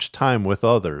spent much time with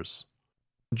others.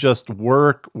 Just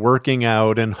work, working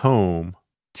out, and home,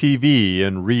 TV,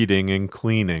 and reading and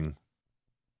cleaning.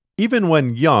 Even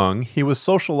when young, he was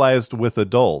socialized with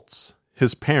adults,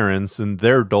 his parents and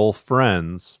their dull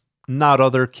friends, not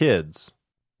other kids.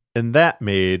 And that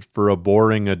made for a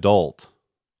boring adult.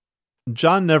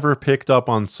 John never picked up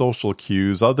on social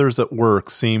cues others at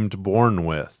work seemed born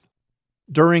with.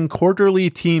 During quarterly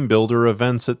team builder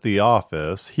events at the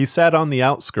office, he sat on the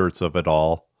outskirts of it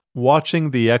all,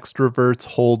 watching the extroverts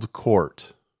hold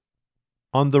court.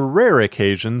 On the rare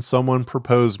occasion someone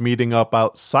proposed meeting up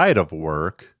outside of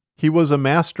work, he was a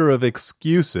master of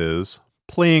excuses,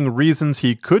 playing reasons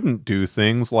he couldn't do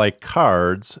things like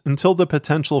cards until the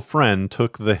potential friend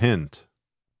took the hint.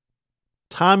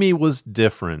 Tommy was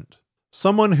different.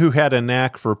 Someone who had a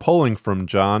knack for pulling from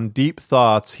John deep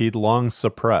thoughts he'd long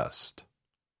suppressed.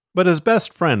 But his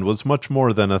best friend was much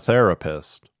more than a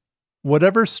therapist.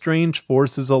 Whatever strange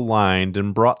forces aligned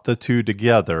and brought the two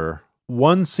together,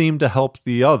 one seemed to help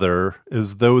the other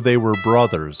as though they were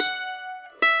brothers.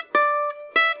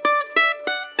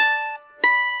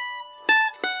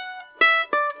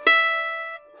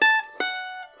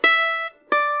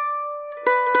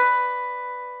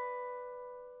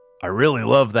 I really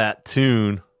love that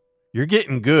tune. You're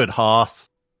getting good, Hoss.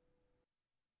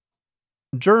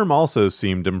 Germ also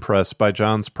seemed impressed by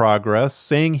John's progress,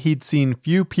 saying he'd seen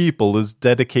few people as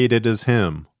dedicated as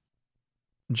him.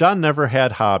 John never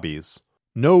had hobbies.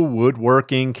 No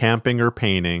woodworking, camping, or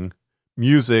painting,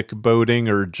 music, boating,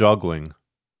 or juggling.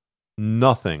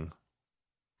 Nothing.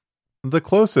 The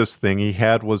closest thing he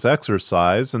had was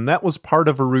exercise, and that was part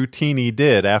of a routine he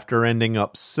did after ending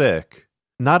up sick.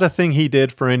 Not a thing he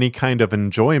did for any kind of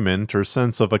enjoyment or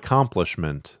sense of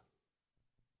accomplishment.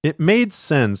 It made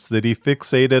sense that he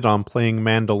fixated on playing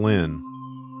mandolin.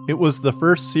 It was the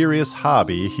first serious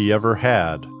hobby he ever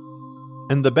had.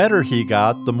 And the better he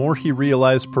got, the more he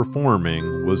realized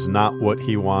performing was not what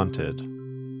he wanted.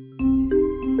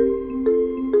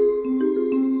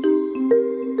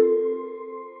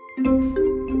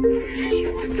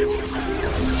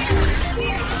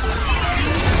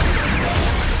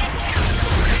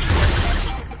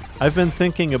 I've been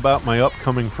thinking about my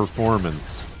upcoming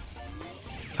performance.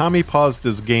 Tommy paused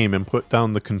his game and put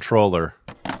down the controller.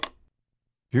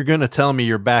 You're gonna tell me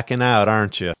you're backing out,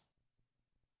 aren't you?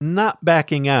 Not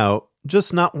backing out,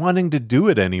 just not wanting to do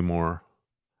it anymore.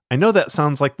 I know that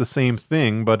sounds like the same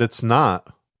thing, but it's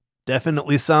not.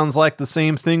 Definitely sounds like the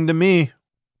same thing to me.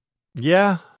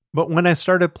 Yeah, but when I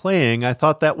started playing, I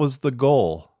thought that was the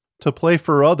goal. To play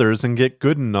for others and get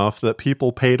good enough that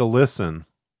people pay to listen.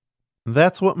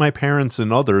 That's what my parents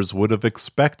and others would have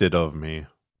expected of me.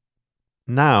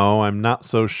 Now I'm not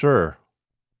so sure.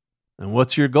 And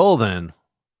what's your goal then?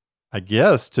 I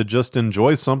guess to just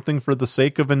enjoy something for the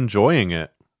sake of enjoying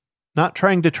it. Not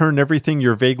trying to turn everything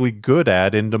you're vaguely good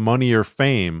at into money or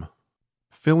fame.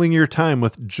 Filling your time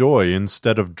with joy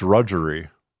instead of drudgery.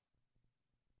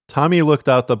 Tommy looked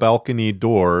out the balcony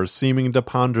door, seeming to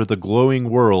ponder the glowing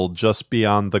world just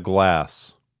beyond the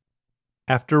glass.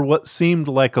 After what seemed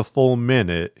like a full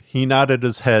minute, he nodded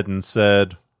his head and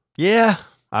said, "Yeah,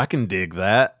 I can dig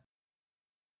that."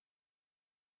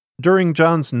 During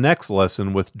John's next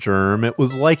lesson with Germ, it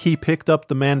was like he picked up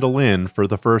the mandolin for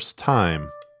the first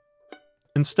time.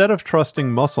 Instead of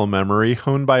trusting muscle memory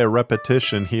honed by a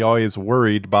repetition he always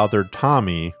worried bothered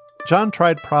Tommy, John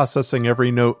tried processing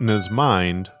every note in his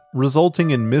mind,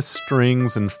 resulting in missed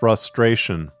strings and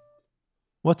frustration.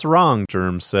 "What's wrong?"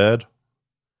 Germ said.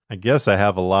 "I guess I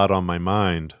have a lot on my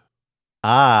mind."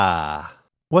 "Ah,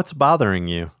 what's bothering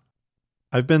you?"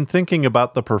 "I've been thinking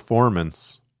about the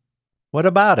performance." "What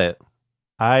about it?"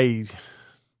 It's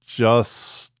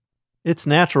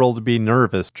natural to be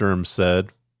nervous," Germ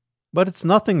said. "But it's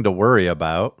nothing to worry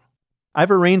about.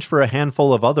 I've arranged for a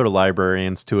handful of other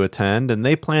librarians to attend, and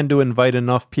they plan to invite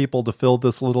enough people to fill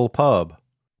this little pub.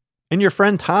 And your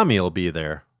friend Tommy will be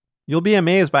there. You'll be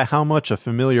amazed by how much a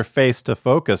familiar face to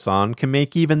focus on can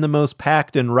make even the most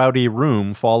packed and rowdy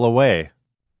room fall away."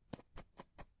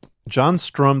 John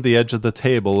strummed the edge of the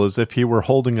table as if he were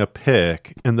holding a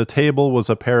pick, and the table was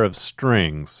a pair of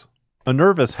strings, a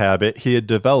nervous habit he had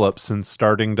developed since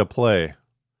starting to play.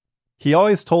 He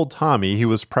always told Tommy he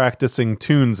was practicing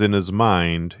tunes in his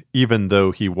mind, even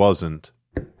though he wasn't.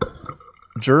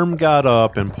 Germ got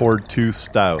up and poured 2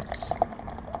 stouts.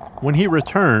 When he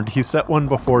returned, he set one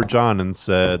before John and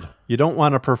said, "You don't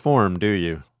want to perform, do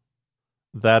you?"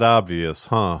 "That obvious,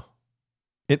 huh?"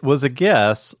 "It was a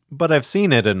guess, but I've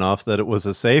seen it enough that it was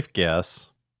a safe guess."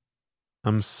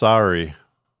 "I'm sorry."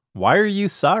 "Why are you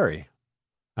sorry?"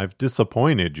 "I've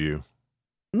disappointed you."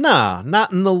 "Nah,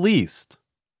 not in the least.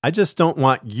 I just don't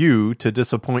want you to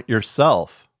disappoint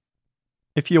yourself.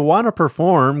 If you want to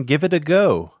perform, give it a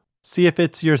go. See if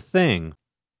it's your thing."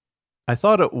 I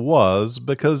thought it was,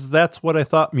 because that's what I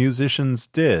thought musicians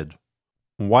did.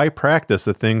 Why practice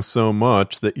a thing so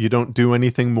much that you don't do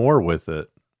anything more with it?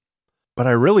 But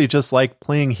I really just like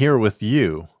playing here with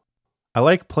you. I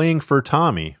like playing for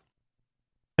Tommy.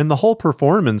 And the whole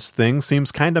performance thing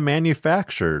seems kinda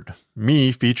manufactured.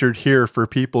 Me featured here for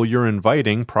people you're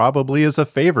inviting probably is a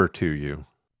favor to you.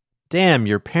 Damn,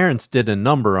 your parents did a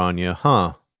number on you,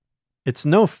 huh? It's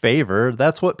no favor,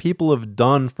 that's what people have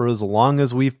done for as long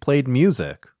as we've played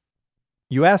music.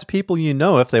 You ask people you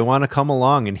know if they want to come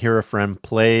along and hear a friend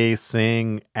play,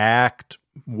 sing, act,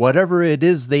 whatever it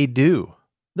is they do.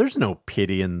 There's no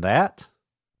pity in that.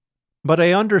 But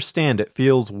I understand it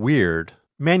feels weird,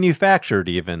 manufactured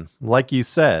even, like you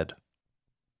said.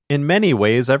 In many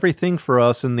ways, everything for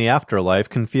us in the afterlife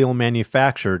can feel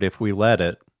manufactured if we let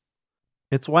it.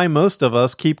 It's why most of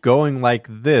us keep going like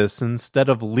this instead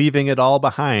of leaving it all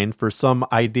behind for some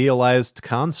idealized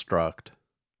construct.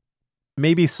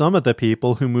 Maybe some of the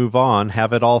people who move on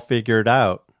have it all figured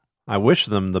out. I wish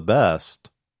them the best.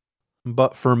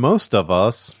 But for most of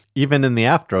us, even in the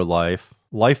afterlife,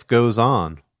 life goes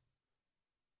on.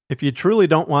 If you truly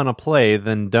don't want to play,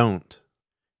 then don't.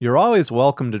 You're always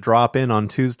welcome to drop in on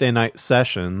Tuesday night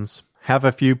sessions, have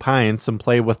a few pints, and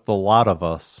play with the lot of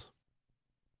us.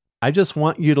 I just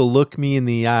want you to look me in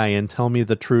the eye and tell me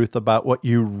the truth about what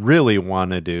you really want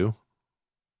to do.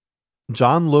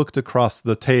 John looked across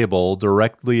the table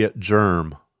directly at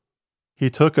Germ. He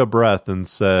took a breath and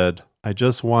said, I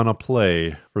just want to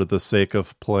play for the sake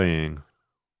of playing.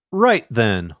 Right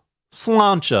then.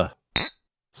 Sláinte.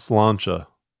 Sláinte.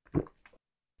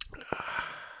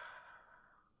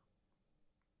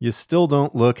 You still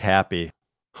don't look happy.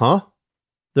 Huh?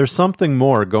 There's something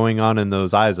more going on in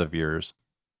those eyes of yours.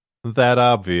 That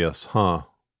obvious, huh?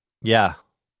 Yeah.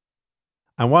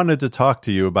 I wanted to talk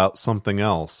to you about something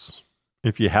else,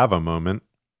 if you have a moment.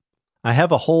 I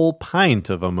have a whole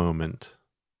pint of a moment,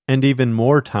 and even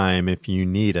more time if you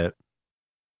need it.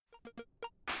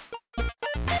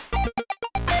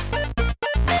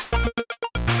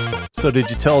 So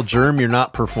did you tell Germ you're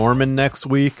not performing next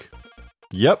week?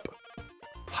 Yep.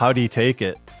 How'd he take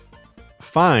it?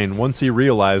 Fine, once he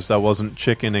realized I wasn't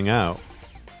chickening out.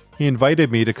 He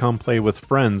invited me to come play with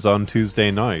friends on Tuesday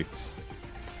nights.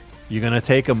 You gonna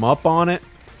take him up on it?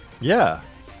 Yeah.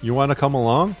 You want to come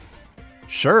along?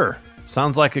 Sure.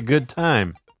 Sounds like a good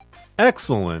time.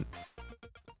 Excellent.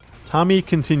 Tommy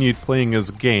continued playing his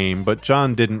game, but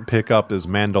John didn't pick up his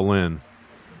mandolin.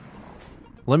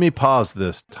 Let me pause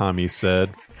this, Tommy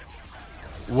said.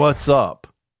 What's up?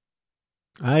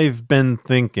 I've been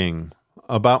thinking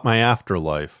about my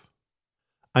afterlife.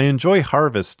 I enjoy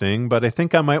harvesting, but I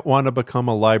think I might want to become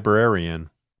a librarian.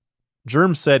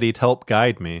 Germ said he'd help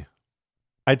guide me.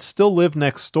 I'd still live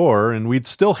next door, and we'd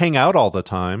still hang out all the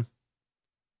time.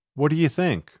 What do you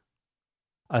think?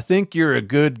 I think you're a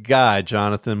good guy,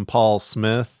 Jonathan Paul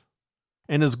Smith.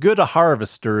 And as good a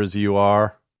harvester as you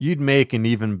are, you'd make an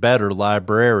even better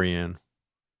librarian.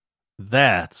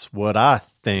 That's what I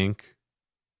think.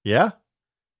 Yeah?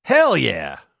 Hell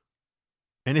yeah!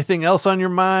 Anything else on your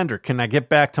mind, or can I get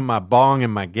back to my bong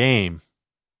and my game?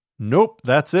 Nope,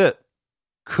 that's it.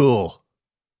 Cool.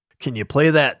 Can you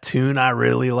play that tune I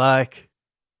really like?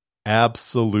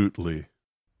 Absolutely.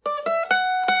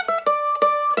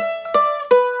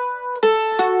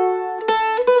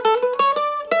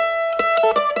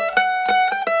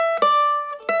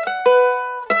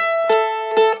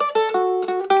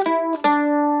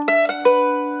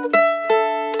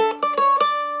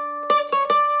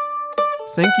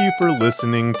 Thank you for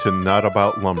listening to Not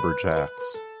About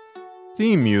Lumberjacks.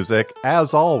 Theme music,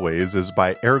 as always, is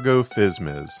by Ergo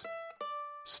Phizmiz.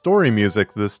 Story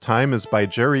music this time is by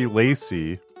Jerry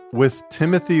Lacey, with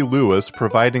Timothy Lewis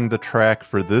providing the track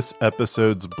for this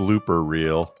episode's blooper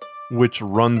reel, which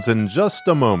runs in just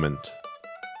a moment.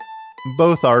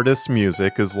 Both artists'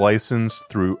 music is licensed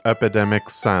through Epidemic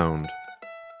Sound.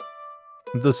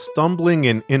 The stumbling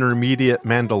and intermediate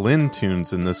mandolin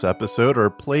tunes in this episode are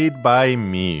played by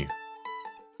me.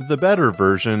 The better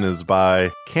version is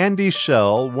by Candy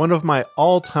Shell, one of my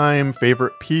all-time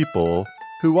favorite people,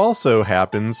 who also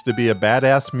happens to be a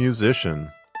badass musician.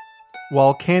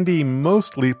 While Candy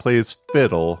mostly plays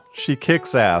fiddle, she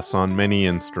kicks ass on many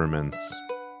instruments.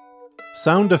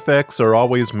 Sound effects are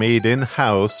always made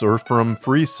in-house or from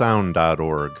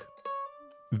freesound.org.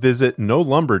 Visit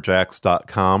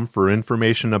NoLumberjacks.com for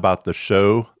information about the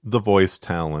show, the voice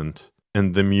talent,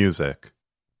 and the music.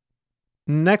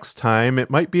 Next time, it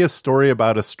might be a story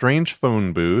about a strange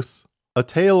phone booth, a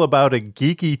tale about a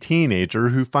geeky teenager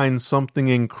who finds something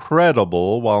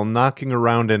incredible while knocking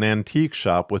around an antique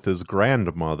shop with his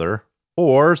grandmother,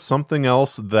 or something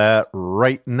else that,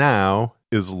 right now,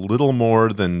 is little more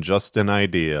than just an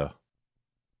idea.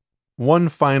 One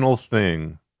final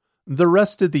thing. The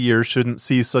rest of the year shouldn't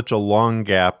see such a long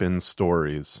gap in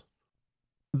stories.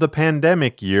 The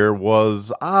pandemic year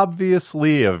was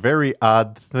obviously a very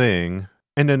odd thing,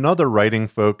 and another writing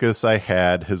focus I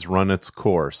had has run its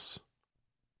course.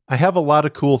 I have a lot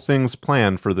of cool things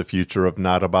planned for the future of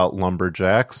Not About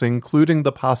Lumberjacks, including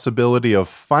the possibility of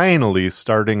finally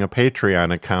starting a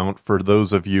Patreon account for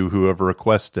those of you who have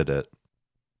requested it.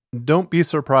 Don't be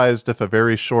surprised if a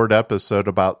very short episode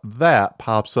about that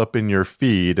pops up in your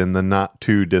feed in the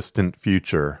not-too-distant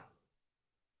future.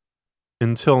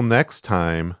 Until next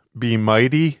time, be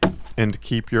mighty and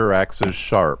keep your axes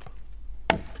sharp.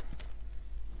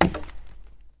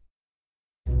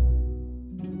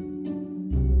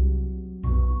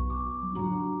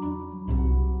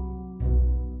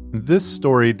 This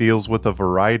story deals with a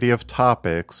variety of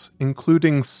topics,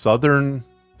 including Southern,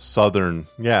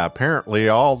 yeah, apparently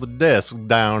all the desks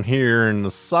down here in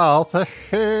the South.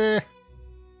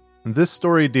 This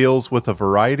story deals with a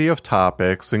variety of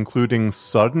topics, including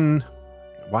sudden...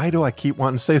 Why do I keep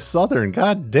wanting to say Southern?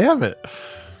 God damn it.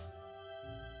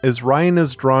 As Ryan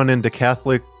is drawn into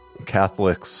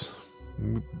Catholics,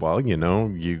 well, you know,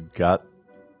 you got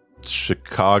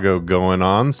Chicago going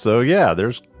on, so yeah,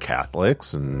 there's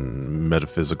Catholics and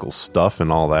metaphysical stuff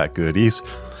and all that goodies.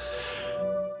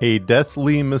 A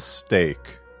deathly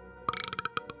mistake.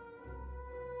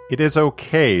 It is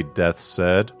okay, Death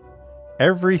said.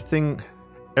 Everything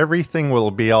will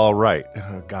be alright.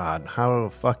 Oh God, how the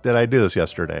fuck did I do this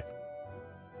yesterday?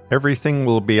 Everything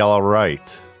will be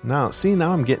alright. Now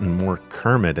I'm getting more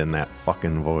Kermit in that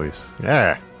fucking voice.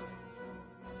 Yeah.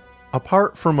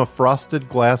 Apart from a frosted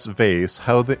glass vase,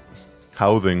 housing,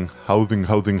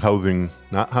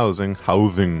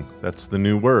 that's the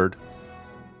new word.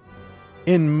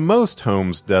 In most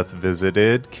homes Death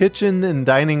visited, kitchen and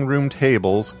dining room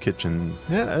tables,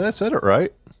 yeah, I said it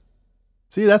right.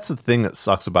 See, that's the thing that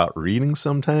sucks about reading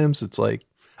sometimes. It's like,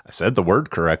 I said the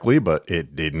word correctly, but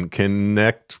it didn't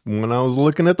connect when I was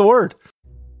looking at the word.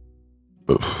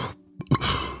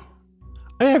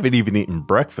 I haven't even eaten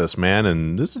breakfast, man,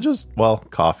 and this is just, well,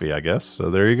 coffee, I guess,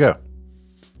 so there you go.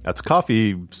 That's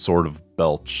coffee sort of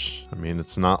belch. I mean,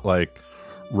 it's not like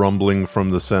rumbling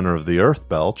from the center of the earth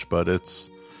belch, but it's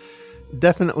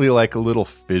definitely like a little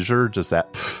fissure, just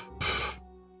that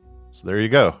So there you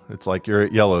go. It's like you're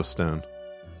at Yellowstone.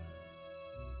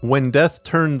 When Death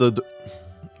turned the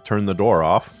door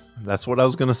off, that's what I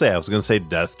was going to say. I was going to say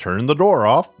Death turned the door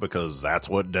off because that's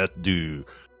what Death do.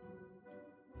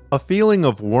 A feeling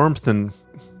of warmth and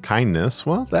kindness,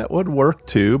 well, that would work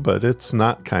too, but it's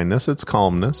not kindness, it's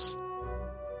calmness.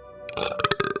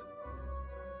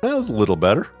 That was a little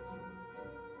better.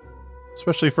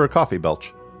 Especially for a coffee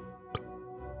belch.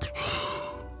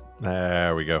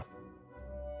 There we go.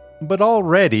 But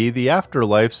already, the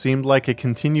afterlife seemed like a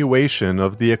continuation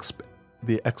of the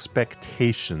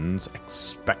expectations.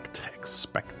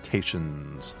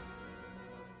 Expectations.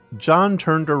 John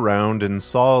turned around and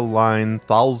saw a line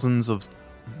thousands of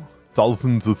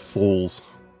souls.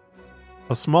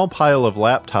 A small pile of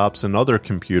laptops and other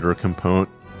computer computer Capone.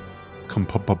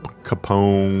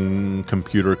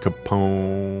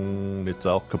 It's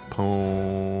Al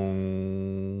Capone.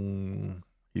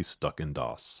 He's stuck in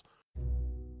DOS.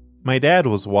 My dad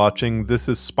was watching This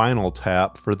Is Spinal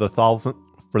Tap for the thousandth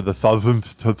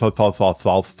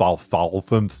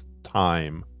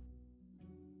time.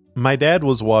 My dad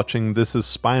was watching This Is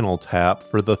Spinal Tap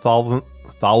for the thousandth.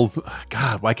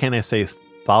 God, why can't I say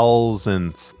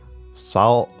thousandth?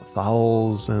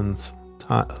 Thousandth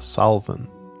time.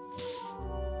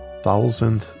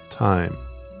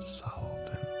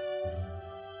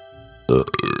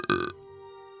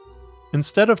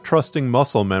 Instead of trusting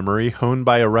muscle memory honed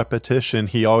by a repetition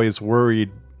he always worried,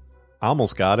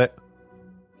 almost got it.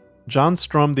 John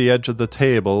strummed the edge of the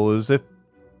table as if...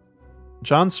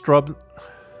 John strummed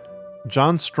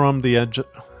the edge...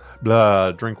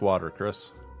 Blah, drink water,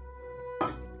 Chris.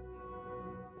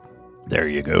 There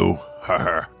you go.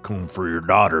 Come for your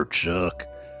daughter, Chuck.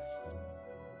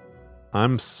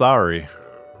 I'm sorry.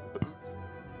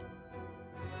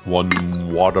 One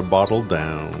water bottle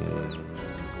down.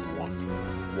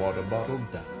 One water bottle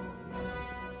down.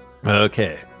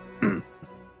 Okay.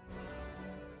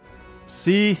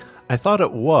 See, I thought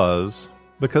it was,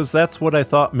 because that's what I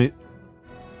thought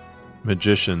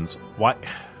magicians. Why?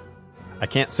 I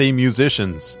can't say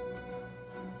musicians.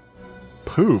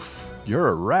 Poof, you're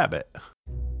a rabbit.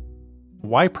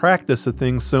 Why practice a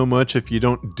thing so much if you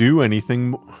don't do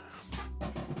anything?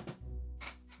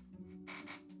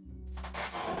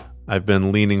 I've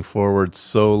been leaning forward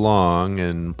so long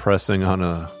and pressing on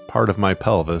a part of my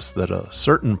pelvis that a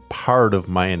certain part of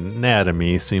my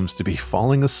anatomy seems to be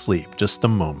falling asleep just a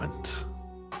moment.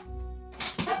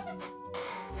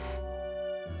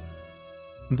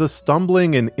 The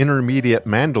stumbling and intermediate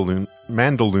mandolin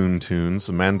tunes,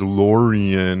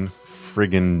 Mandalorian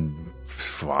friggin'...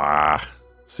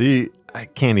 See, I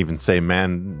can't even say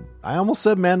man. I almost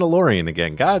said Mandalorian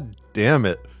again. God damn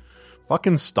it.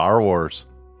 Fucking Star Wars.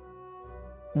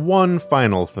 One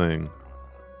final thing.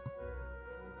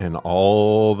 And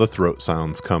all the throat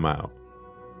sounds come out.